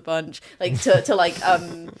bootlickers a bunch, like to like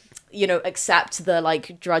accept the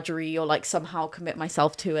like drudgery or like somehow commit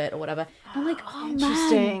myself to it or whatever. I'm like, oh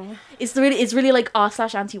interesting. Man, it's really like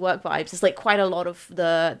r/anti-work vibes. It's like quite a lot of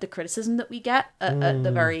the criticism that we get at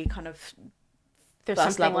the very kind of there's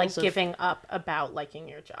first something like giving up about liking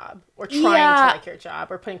your job or trying to like your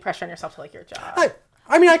job or putting pressure on yourself to like your job.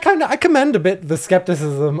 I commend a bit the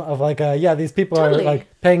skepticism of like, these people Totally. are like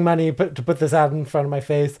paying money to put this ad in front of my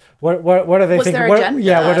face. What are they thinking? Their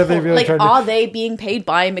agenda? What are they really like? trying to Are they being paid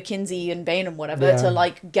by McKinsey and Bain and whatever to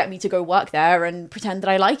like get me to go work there and pretend that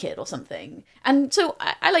I like it or something? And so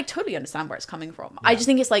I like totally understand where it's coming from. I just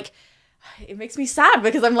think it's like, it makes me sad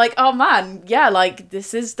because I'm like, oh man, like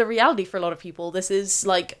this is the reality for a lot of people. This is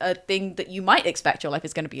like a thing that you might expect your life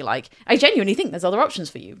is going to be like. I genuinely think there's other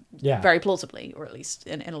options for you, very plausibly, or at least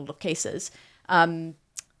in a lot of cases. And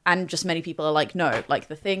just many people are like, no, like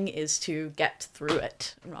the thing is to get through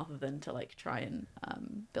it rather than to like try and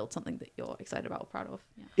build something that you're excited about or proud of.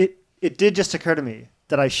 Yeah. It did just occur to me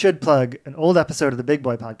that I should plug an old episode of the Big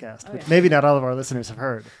Boy podcast, which maybe not all of our listeners have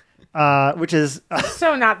heard. Which is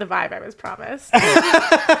so not the vibe I was promised.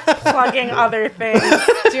 Plugging other things,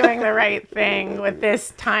 doing the right thing with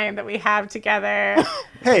this time that we have together.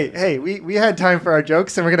 Hey, we had time for our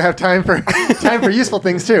jokes, and we're gonna have time for useful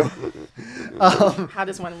things too. How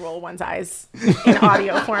does one roll one's eyes in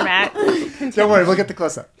audio format? Don't worry, we'll get the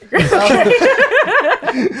close up.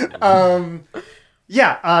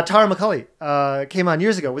 Tara McCauley came on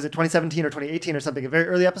years ago. Was it 2017 or 2018 or something? A very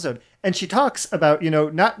early episode, and she talks about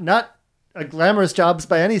not glamorous jobs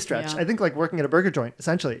by any stretch. Yeah. I think like working at a burger joint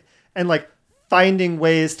essentially, and like finding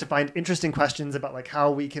ways to find interesting questions about like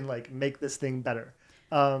how we can like make this thing better.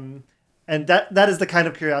 And that is the kind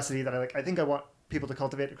of curiosity that I think I want people to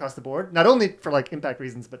cultivate across the board, not only for like impact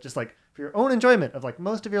reasons, but just like for your own enjoyment of like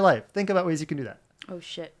most of your life. Think about ways you can do that. Oh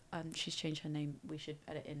shit! She's changed her name. We should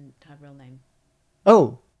edit in her real name.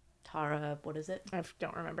 Oh, Tara, what is it? I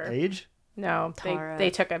don't remember. Age? No, Tara.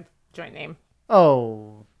 they took a joint name.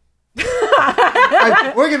 Oh.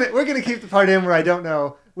 We're gonna keep the part in where I don't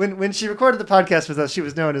know. When she recorded the podcast with us, she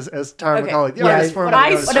was known as Tara McCauley. The artist formerly But I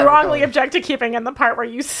known as Tara strongly McCauley. object to keeping in the part where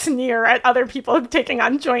you sneer at other people taking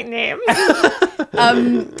on joint names.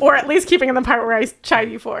 Or at least keeping in the part where I chide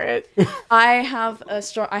you for it. I have a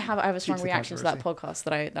strong Keeps the reaction to that podcast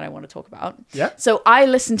that I want to talk about. Yeah. So I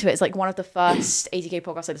listened to it. It's like one of the first ATK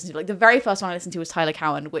podcasts I listened to. Like the very first one I listened to was Tyler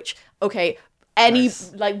Cowen, which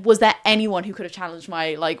was there anyone who could have challenged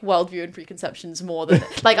my like worldview and preconceptions more than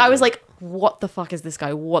like I was like, what the fuck is this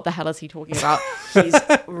guy? What the hell is he talking about? He's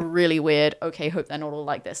really weird. Okay, hope they're not all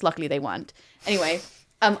like this. Luckily they weren't. Anyway,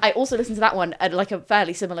 I also listened to that one at like a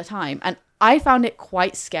fairly similar time, and I found it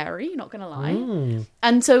quite scary, not gonna lie.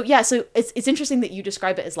 And so so it's interesting that you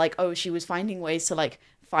describe it as like, oh, she was finding ways to like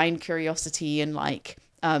find curiosity and like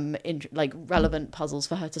in like relevant puzzles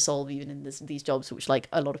for her to solve even in these jobs which like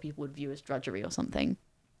a lot of people would view as drudgery or something.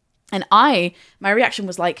 And my reaction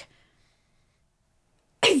was like,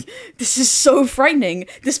 this is so frightening.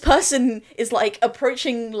 This person is like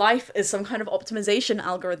approaching life as some kind of optimization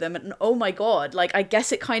algorithm, and oh my god, like I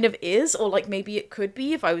guess it kind of is, or like maybe it could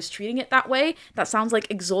be if I was treating it that way. That sounds like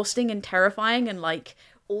exhausting and terrifying and like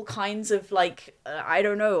all kinds of like I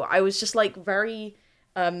don't know. I was just like very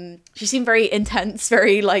she seemed very intense,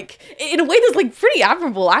 very like in a way that's like pretty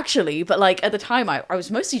admirable actually, but like at the time I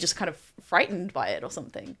was mostly just kind of frightened by it or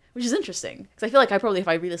something, which is interesting because I feel like I probably, if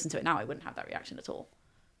I re-listened to it now, I wouldn't have that reaction at all.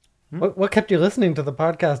 What kept you listening to the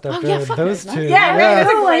podcast after those two? Yeah, I have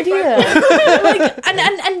no idea. Like,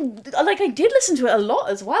 and like I did listen to it a lot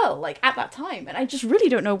as well, like at that time, and I just really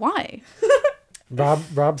don't know why.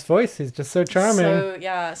 Rob's voice, he's just so charming. So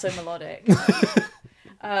yeah, so melodic.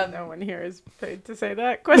 No one here is paid to say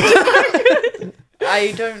that question.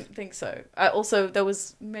 I don't think so. Also, there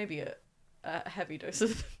was maybe a heavy dose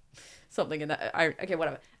of something in that. Okay,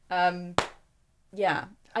 whatever. Yeah,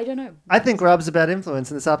 I don't know. I think Rob's a bad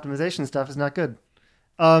influence, and this optimization stuff is not good.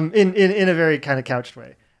 In a very kind of couched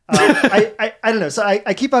way. I don't know. So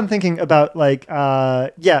I keep on thinking about like,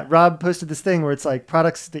 Rob posted this thing where it's like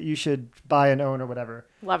products that you should buy and own or whatever.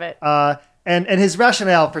 Love it. And his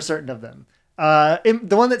rationale for certain of them.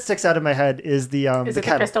 The one that sticks out in my head is the Is it the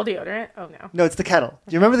kettle. crystal deodorant? Oh no. No, it's the kettle.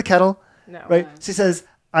 Do you remember the kettle? No. Right. So he says,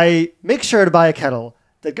 I make sure to buy a kettle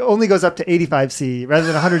that only goes up to 85C rather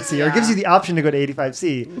than 100C, or gives you the option to go to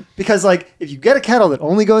 85C. Because like, if you get a kettle that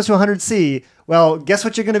only goes to 100C, well, guess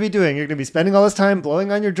what you're going to be doing? You're going to be spending all this time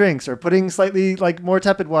blowing on your drinks or putting slightly like more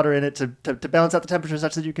tepid water in it to balance out the temperature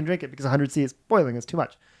such that you can drink it, because 100C is boiling, it's too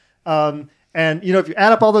much. And if you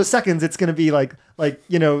add up all those seconds, it's going to be like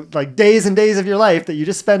days and days of your life that you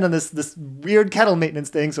just spend on this weird kettle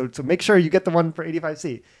maintenance thing. So make sure you get the one for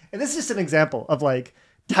 85C. And this is just an example of like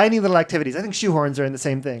tiny little activities. I think shoehorns are in the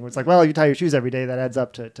same thing, where it's like, well, you tie your shoes every day. That adds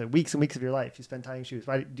up to weeks and weeks of your life. You spend tying shoes.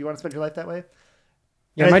 Why do you want to spend your life that way?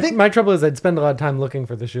 Yeah, my trouble is I'd spend a lot of time looking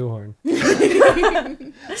for the shoehorn.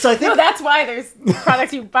 So I think No, that's why there's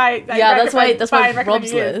products you buy. Yeah, that's why buy and recommend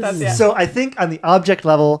Rob's you use. list. That's- yeah. So I think on the object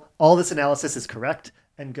level, all this analysis is correct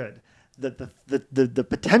and good. The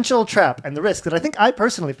potential trap and the risk that I think I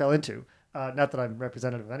personally fell into, not that I'm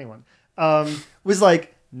representative of anyone, was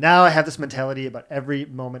like, now I have this mentality about every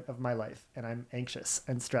moment of my life, and I'm anxious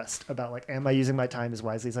and stressed about like, am I using my time as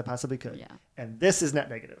wisely as I possibly could? Yeah. And this is net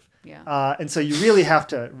negative. Yeah. And so you really have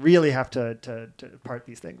to part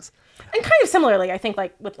these things. And kind of similarly, I think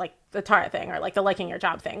like with like the Tara thing or like the liking your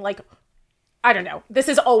job thing, like, I don't know, this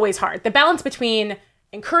is always hard. The balance between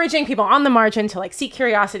encouraging people on the margin to like seek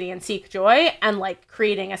curiosity and seek joy, and like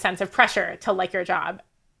creating a sense of pressure to like your job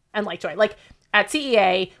and like joy. Like at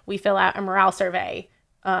CEA, we fill out a morale survey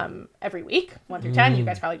every week, 1 through 10. You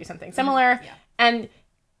guys probably do something similar. Yeah. And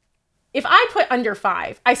if I put under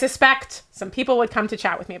 5, I suspect some people would come to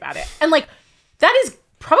chat with me about it. And like, that is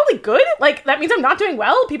probably good. Like, that means I'm not doing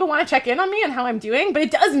well. People want to check in on me and how I'm doing. But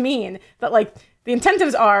it does mean that like the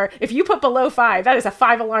incentives are, if you put below 5, that is a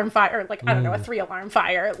 5-alarm fire, or like, I don't know, a 3-alarm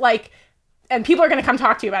fire. Like, and people are going to come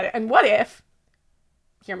talk to you about it. And what if,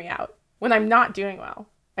 hear me out, when I'm not doing well,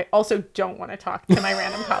 I also don't want to talk to my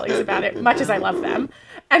random colleagues about it, much as I love them.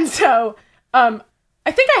 And so I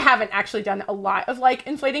think I haven't actually done a lot of like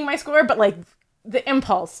inflating my score, but like the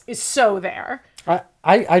impulse is so there.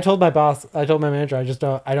 I told my boss, I told my manager, I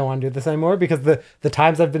don't want to do this anymore, because the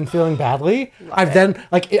times I've been feeling badly,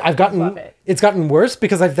 it's gotten worse,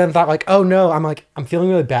 because I've then thought like, oh no, I'm feeling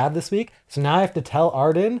really bad this week, so now I have to tell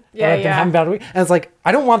Arden that I've been having a bad week, and it's like,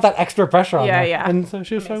 I don't want that extra pressure on me. And so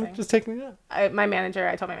she was fine with just taking me out. I told my manager,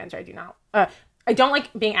 I do not. I don't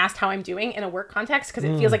like being asked how I'm doing in a work context, because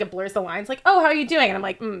it feels like it blurs the lines. Like, oh, how are you doing? And I'm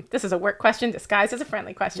like, this is a work question disguised as a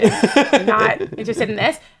friendly question. I'm not interested in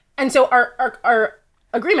this. And so our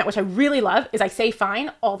agreement, which I really love, is I say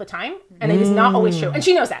fine all the time, and it is not always true. And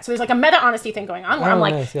she knows that. So there's like a meta honesty thing going on where I'm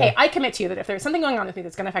like, nice, hey, I commit to you that if there's something going on with me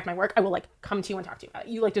that's going to affect my work, I will like come to you and talk to you about it.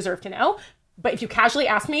 You like deserve to know. But if you casually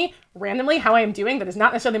ask me randomly how I am doing, that is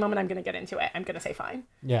not necessarily the moment I'm going to get into it. I'm going to say fine.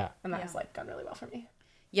 Yeah. And that has like gone really well for me.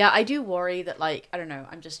 Yeah, I do worry that, like, I don't know,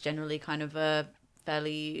 I'm just generally kind of a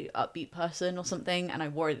fairly upbeat person or something, and I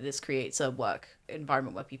worry that this creates a work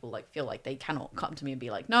environment where people, like, feel like they cannot come to me and be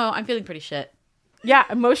like, no, I'm feeling pretty shit. Yeah,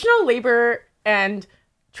 emotional labor and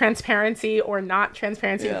transparency or not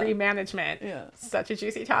transparency remanagement. Yeah. Such a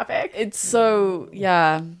juicy topic. It's so,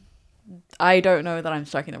 yeah, I don't know that I'm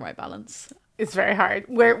striking the right balance. It's very hard.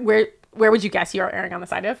 Where would you guess you're erring on the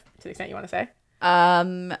side of, to the extent you want to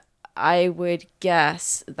say? I would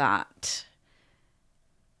guess that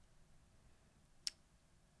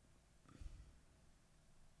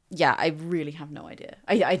I really have no idea.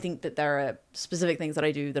 I think that there are specific things that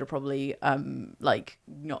I do that are probably like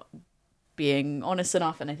not being honest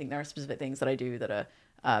enough, and I think there are specific things that I do that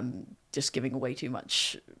are just giving away too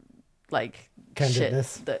much like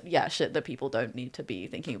Candidness. shit that people don't need to be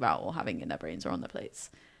thinking about or having in their brains or on their plates.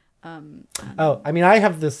 I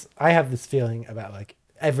have this feeling about like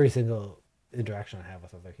every single interaction I have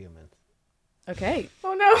with other humans. Okay.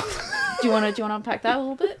 Oh no. Do you want to unpack that a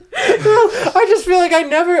little bit? I just feel like I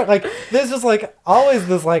never like there's just like always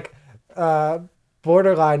this like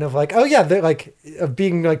borderline of like, oh yeah, they're like of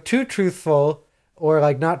being like too truthful or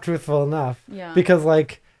like not truthful enough. Yeah. Because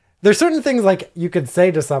like there's certain things like you could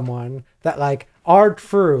say to someone that like are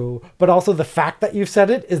true, but also the fact that you've said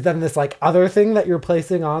it is then this like other thing that you're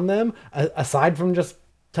placing on them, aside from just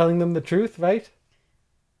telling them the truth, right?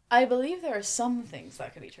 I believe there are some things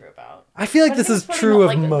that could be true about. I feel like But I this think is it's probably true not, of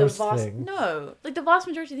like, the most vast, things. No, like the vast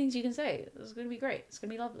majority of things you can say. It's going to be great. It's going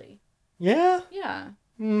to be lovely. Yeah? Yeah.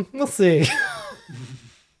 We'll see.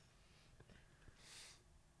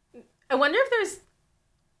 I wonder if there's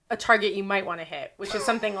a target you might want to hit, which is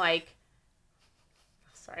something like,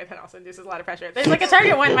 sorry, that also induces a lot of pressure. There's like a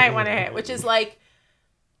target one might want to hit, which is like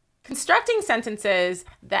constructing sentences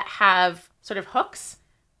that have sort of hooks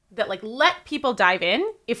that like let people dive in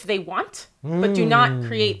if they want, but do not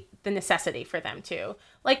create the necessity for them to.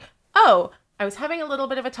 Like, oh, I was having a little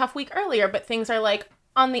bit of a tough week earlier, but things are like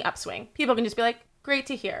on the upswing. People can just be like, great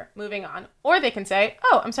to hear, moving on. Or they can say,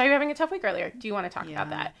 oh, I'm sorry you're having a tough week earlier. Do you want to talk about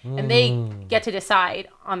that? And they get to decide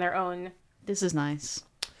on their own. This is nice.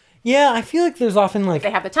 Yeah, I feel like there's often like... If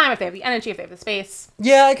they have the time, if they have the energy, if they have the space.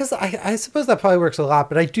 Yeah, I guess I suppose that probably works a lot,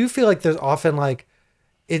 but I do feel like there's often like...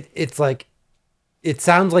 It's like... It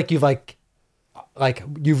sounds like you've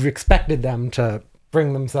you've expected them to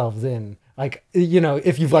bring themselves in. Like, you know,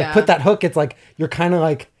 if you've like put that hook, it's like you're kind of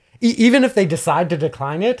like... even if they decide to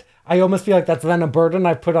decline it, I almost feel like that's then a burden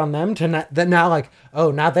I put on them to that now like,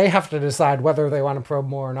 oh, now they have to decide whether they want to probe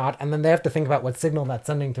more or not. And then they have to think about what signal that's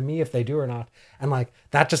sending to me if they do or not. And like,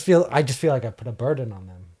 I just feel like I put a burden on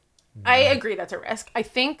them. I agree that's a risk. I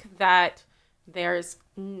think that there's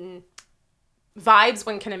vibes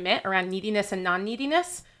one can emit around neediness and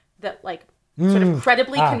non-neediness that like sort of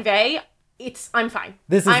credibly convey, I'm fine.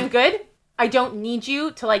 I'm good. I don't need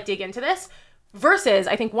you to like dig into this. Versus,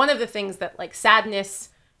 I think one of the things that like sadness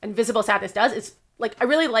and visible sadness does is like, I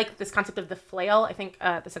really like this concept of the flail. I think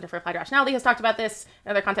the Center for Applied Rationality has talked about this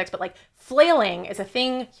in other contexts, but like flailing is a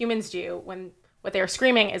thing humans do when what they are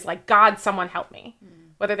screaming is like, God, someone help me.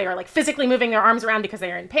 Whether they are like physically moving their arms around because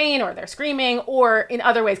they are in pain or they're screaming or in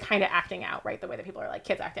other ways kind of acting out, right? The way that people are like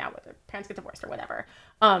kids act out when their parents get divorced or whatever.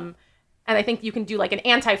 And I think you can do like an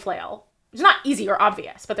anti-flail. It's not easy or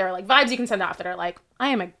obvious, but there are like vibes you can send off that are like,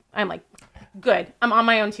 I'm like, good. I'm on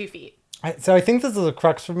my own 2 feet. So I think this is a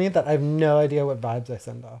crux for me that I have no idea what vibes I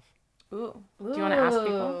send off. Ooh. Do you want to ask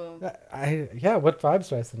people? What vibes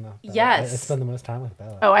do I send off? Yes. I spend the most time with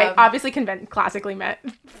Bella. Oh, I obviously classically met.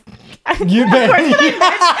 You bet. Of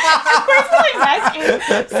course, what I meant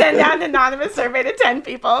is send out an anonymous survey to 10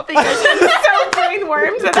 people because I'm so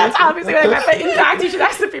brainwormed that that's obviously what I meant. But in fact, you should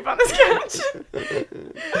ask the people on this couch.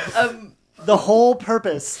 The whole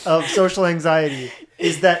purpose of social anxiety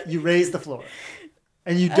is that you raise the floor.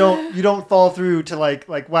 And you don't fall through to like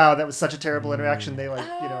wow, that was such a terrible interaction. They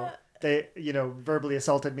verbally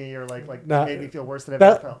assaulted me or made me feel worse than I've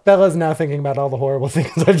ever felt. Bella's now thinking about all the horrible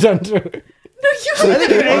things I've done to her. I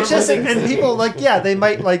think you're anxious, and people they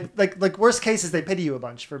might like worst cases they pity you a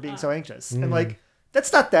bunch for being so anxious, and like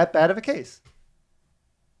that's not that bad of a case.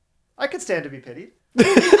 I could stand to be pitied.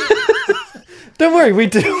 Don't worry, we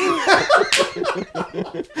do. You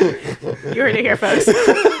heard it here, folks.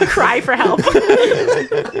 Cry for help.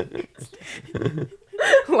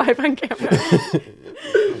 Live on camera.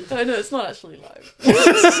 Oh, no, it's not actually live.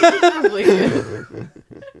 It's probably good.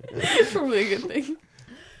 It's probably a good thing.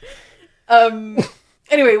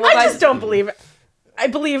 Anyway, well, I just don't believe it. I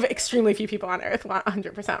believe extremely few people on Earth want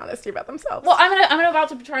 100% honesty about themselves. Well, I'm about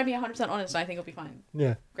to try and be 100% honest, and I think it'll be fine.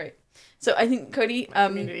 Yeah. Great. So I think Cody,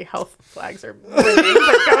 community health flags are winning,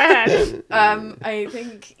 but go ahead. I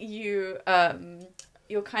think you're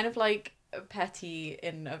kind of like petty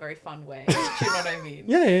in a very fun way. Do you know what I mean?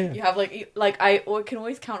 Yeah. You have I can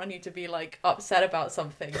always count on you to be like upset about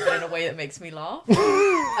something, but in a way that makes me laugh.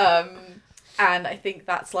 And I think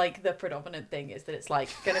that's like the predominant thing is that it's like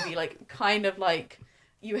gonna be like kind of like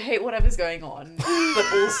you hate whatever's going on,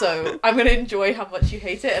 but also I'm gonna enjoy how much you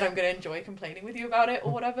hate it, and I'm gonna enjoy complaining with you about it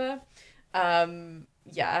or whatever.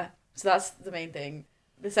 Yeah. So that's the main thing.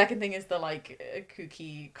 The second thing is the like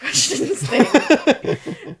kooky questions thing.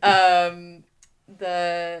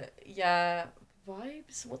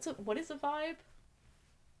 Vibes. What is a vibe?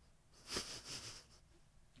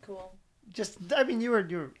 Cool. Just, I mean, you were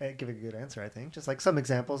giving a good answer, I think. Just like some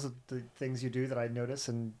examples of the things you do that I notice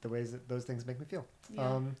and the ways that those things make me feel.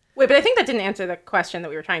 Yeah. Wait, but I think that didn't answer the question that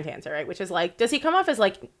we were trying to answer, right? Which is like, does he come off as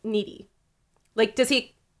like needy? Like, does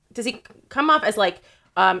he come off as like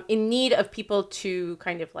in need of people to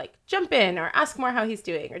kind of like jump in or ask more how he's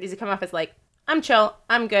doing? Or does he come off as like, I'm chill,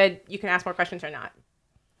 I'm good, you can ask more questions or not?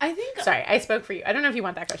 I think... Sorry, I spoke for you. I don't know if you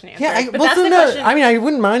want that question answered. Yeah, but that's the question. I mean, I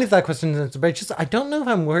wouldn't mind if that question is answered, but I don't know if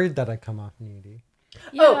I'm worried that I come off needy.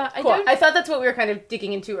 Oh, I cool. don't. I thought that's what we were kind of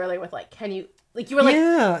digging into earlier with, like, can you, like, you were like,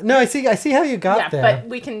 Yeah. No, I see how you got yeah, there. but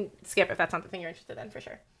we can skip if that's not the thing you're interested in, for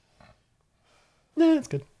sure. No, it's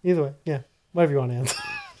good. Either way. Yeah. Whatever you want to answer.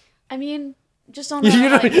 I mean, just on a, You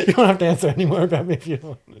like, don't have to answer anymore about me if you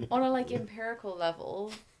don't. on a like empirical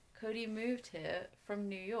level, Cody moved here from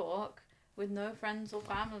New York with no friends or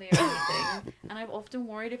family or anything, and I've often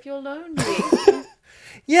worried if you're lonely.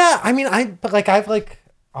 Yeah, I mean, I've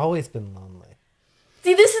always been lonely.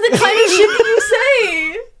 See, this is the kind of shit that you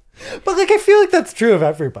say. But like, I feel like that's true of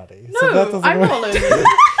everybody. No, so that doesn't I'm work. not lonely.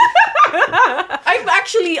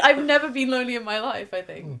 I've never been lonely in my life, I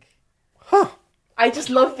think. Huh. I just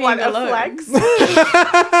love being What a alone. flex. No,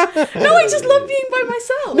 I just love being by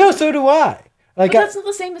myself. No, so do I. Like, But that's not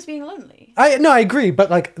the same as being lonely. I agree, but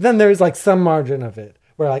like, then there's like some margin of it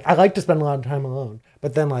where like I like to spend a lot of time alone,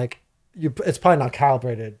 but then like it's probably not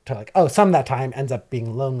calibrated to like, oh, some of that time ends up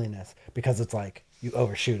being loneliness because it's like you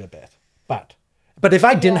overshoot a bit. But if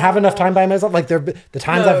I didn't have enough time by myself, like the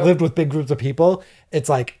times I've lived with big groups of people, it's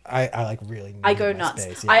like I like really need I go my nuts.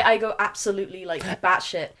 space, yeah. I go absolutely like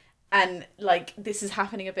batshit, and like this is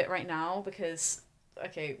happening a bit right now because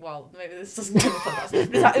okay, well maybe this doesn't come from us.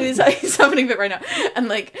 It's happening a bit right now, and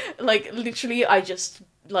like literally I just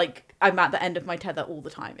like I'm at the end of my tether all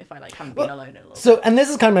the time if I like haven't been alone in a little. So, and this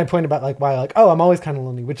is kind of my point about like why like, oh, I'm always kind of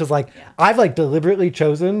lonely, which is like I've like deliberately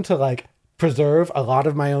chosen to like preserve a lot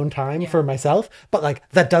of my own time for myself, but like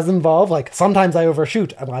that does involve like sometimes I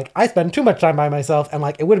overshoot and like I spend too much time by myself and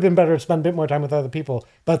like it would have been better to spend a bit more time with other people,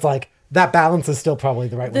 but it's like that balance is still probably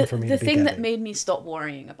the right one for me The to be thing that getting. made me stop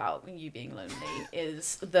worrying about you being lonely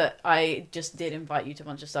is that I just did invite you to a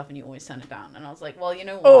bunch of stuff and you always turn it down, and I was like, well, you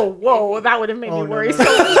know what? Oh, whoa, that would have made me no, worry no, so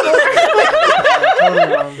no. much more. Totally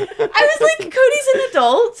wrong. I was like, Cody's an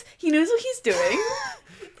adult. He knows what he's doing.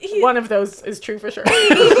 One of those is true for sure. The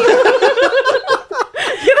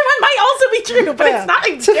other one might also be true, but it's not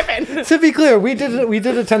a given. To be clear, we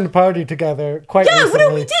did attend a party together quite recently.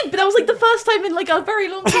 No, we did, but that was like the first time in like a very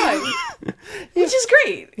long time, which is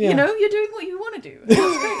great. Yeah. You know, you're doing what you want to do.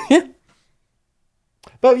 That's great.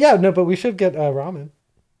 But we should get ramen.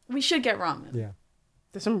 We should get ramen. Yeah.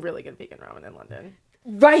 There's some really good vegan ramen in London.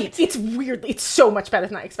 Right. It's so much better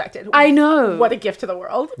than I expected. I know. What a gift to the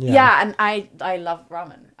world. Yeah, and I love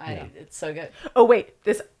ramen. It's so good. Oh, wait,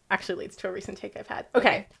 this actually leads to a recent take I've had.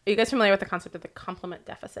 Okay. Are you guys familiar with the concept of the complement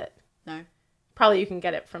deficit? No. Probably you can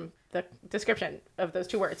get it from the description of those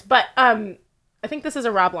two words. But I think this is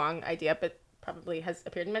a Rob Long idea, but probably has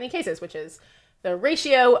appeared in many cases, which is the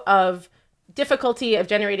ratio of difficulty of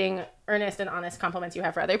generating earnest and honest compliments you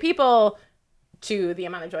have for other people to the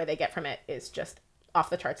amount of joy they get from it is just off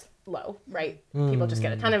the charts low, right? People just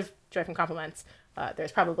get a ton of joy from compliments.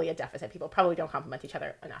 There's probably a deficit. People probably don't compliment each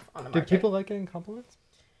other enough on the Do margin. people like getting compliments?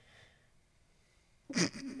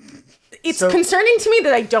 It's concerning to me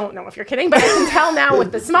that I don't know if you're kidding, but I can tell now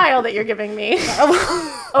with the smile that you're giving me.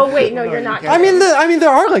 Oh wait, no, you're not. can't. I mean, there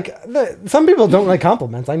are like some people don't like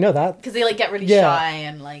compliments. I know that. Because they like get really Yeah. shy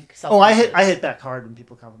and like. Oh, I hit back hard when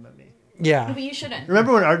people compliment me. Yeah. But you shouldn't.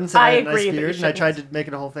 Remember when Arden said I had a agree nice that you beard and I shouldn't. tried to make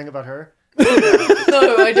it a whole thing about her? No,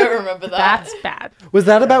 I don't remember that. That's bad. Was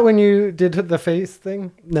that about when you did the face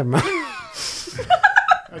thing? Never mind.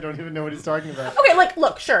 I don't even know what he's talking about. Okay, like,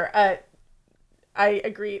 look, sure. I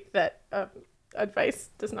agree that advice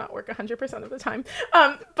does not work 100% of the time.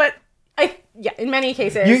 But in many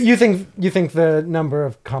cases, you think the number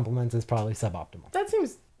of compliments is probably suboptimal. that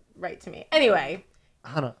seems right to me. Anyway,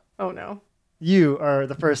 Hannah, oh no. you are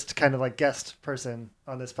the first kind of like guest person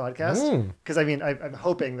on this podcast. Mm. Because I mean, I'm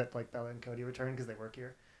hoping that like Bella and Cody return because they work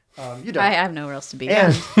here. You don't. I have nowhere else to be.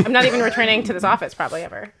 And I'm not even returning to this office probably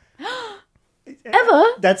ever. Ever?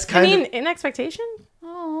 that's I kind mean, of in expectation,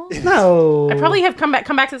 Oh. No. I probably have come back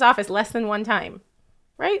to this office less than one time,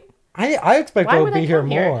 right? I expect Why I'll would be I here come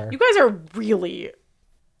more. You guys are really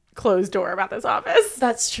closed door about this office.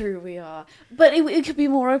 That's true, we are. But it could be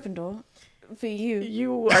more open door for you.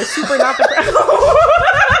 You are super not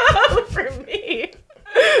the for me.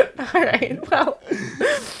 All right, well,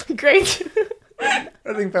 great.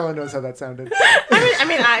 I think Bella knows how that sounded. I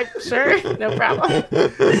mean, I'm sure, no problem.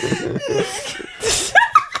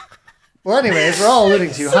 Well, anyways, we're all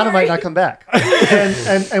alluding to Hannah might not come back,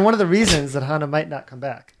 and one of the reasons that Hannah might not come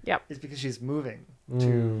back Yep. is because she's moving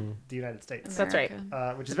to the United States, That's right.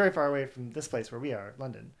 which is very far away from this place where we are,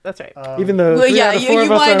 London. That's right. Even though Well, three yeah, out of you, four you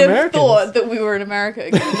of us might are have Americans. thought that we were in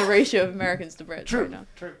America, given the ratio of Americans to Brits right now.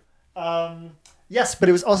 True. Yes, but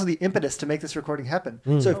it was also the impetus to make this recording happen.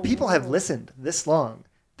 So if people have listened this long,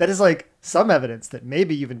 that is like some evidence that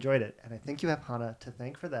maybe you've enjoyed it. And I think you have Hannah to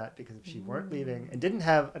thank for that, because if she weren't leaving and didn't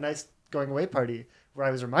have a nice going away party where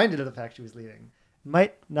I was reminded of the fact she was leaving,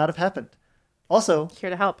 might not have happened. Also, Here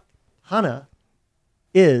to help. Chana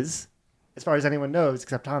is, as far as anyone knows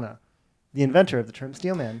except Chana, the inventor of the term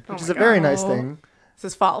steelman, which Oh is my a very God. nice thing. This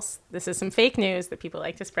is false. This is some fake news that people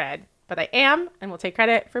like to spread. But I am and will take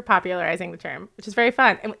credit for popularizing the term, which is very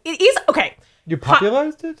fun. And it is, okay. You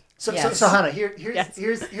popularized it? So, Yes. so Chana, here's Yes.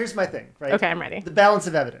 here's my thing, right? Okay, I'm ready. The balance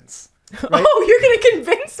of evidence. Right? Oh, you're going to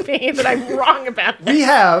convince me that I'm wrong about this.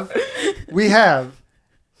 We have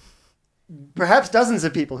perhaps dozens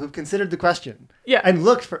of people who've considered the question Yeah. and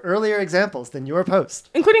looked for earlier examples than your post,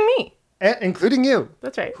 Including me. including you,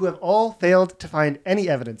 That's right. who have all failed to find any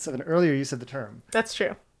evidence of an earlier use of the term. That's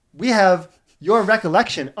true. We have your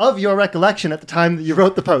recollection at the time that you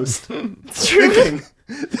wrote the post, It's true. thinking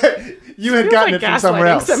that you had Feels gotten like it from somewhere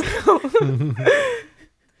else. gaslighting somehow.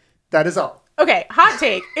 That is all. Okay, hot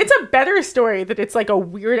take. It's a better story that it's like a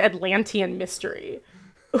weird Atlantean mystery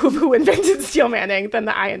who invented steel manning than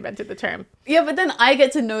that I invented the term. Yeah, but then I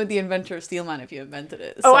get to know the inventor of Steelman if you invented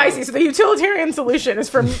it. Oh, so- I see. So the utilitarian solution is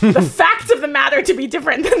for the facts of the matter to be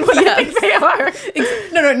different than what I think they are.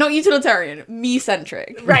 No, not utilitarian.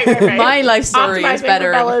 Me-centric. Right. My life story is Optimizing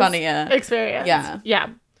better for and Bella's funnier. Experience. Yeah.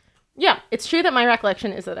 Yeah, it's true that my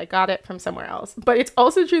recollection is that I got it from somewhere else. But it's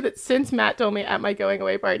also true that since Matt told me at my going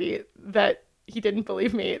away party that he didn't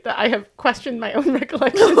believe me, that I have questioned my own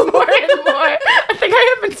recollection more and more. I think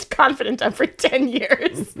I have been confident of for 10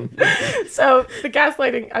 years. So the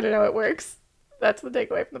gaslighting, I don't know, it works. That's the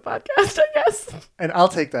takeaway from the podcast, I guess. And I'll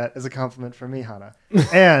take that as a compliment from me, Hannah.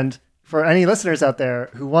 And for any listeners out there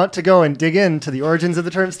who want to go and dig into the origins of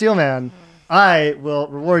the term steelman, I will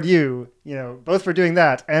reward you, both for doing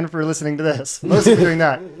that and for listening to this, mostly for doing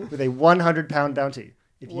that, with a 100-pound bounty.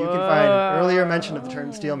 If you can find an earlier mention of the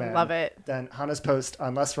term steelman Love it. than Hannah's post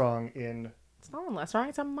on Less Wrong in... It's not on Less Wrong,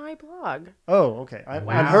 it's on my blog. Oh, okay. On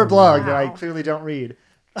Wow. her blog that I Wow. clearly don't read.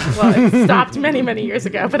 Well, it stopped many, many years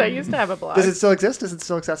ago, but I used to have a blog. Does it still exist? Is it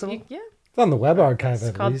still accessible? Yeah, It's on the web archive it's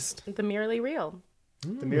at called least. The Merely Real.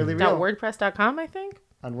 The Merely Real. .wordpress.com, I think.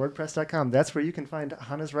 On WordPress.com. That's where you can find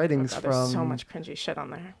Hannah's writings God, from there's so much cringy shit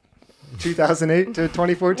on there. 2008 to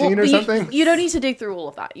 2014 or Well, something. You don't need to dig through all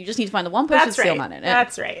of that. You just need to find the one post with That's right. Steelman in it.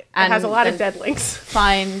 That's right. It And has a lot of then- dead links.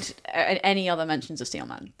 Find any other mentions of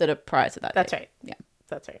Steelman that are prior to that. That's date. right. Yeah.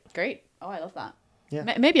 That's right. Great. Oh, I love that.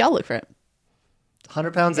 Yeah. Maybe I'll look for it.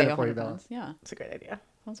 100 pounds in Okay, it for you, 100 Bella. pounds. Yeah. It's a great idea.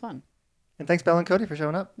 Sounds fun. And thanks, Bella and Cody, for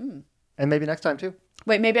showing up. And maybe next time, too.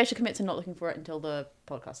 Wait, maybe I should commit to not looking for it until the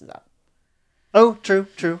podcast is out. Oh, true.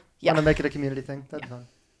 Yeah. Want to make it a community thing? That'd be fun.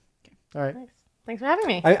 All right. Nice. Thanks for having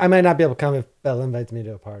me. I might not be able to come if Bella invites me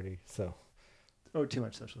to a party, so. Oh, too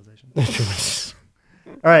much socialization.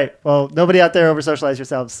 All right. Well, nobody out there over socialize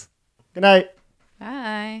yourselves. Good night.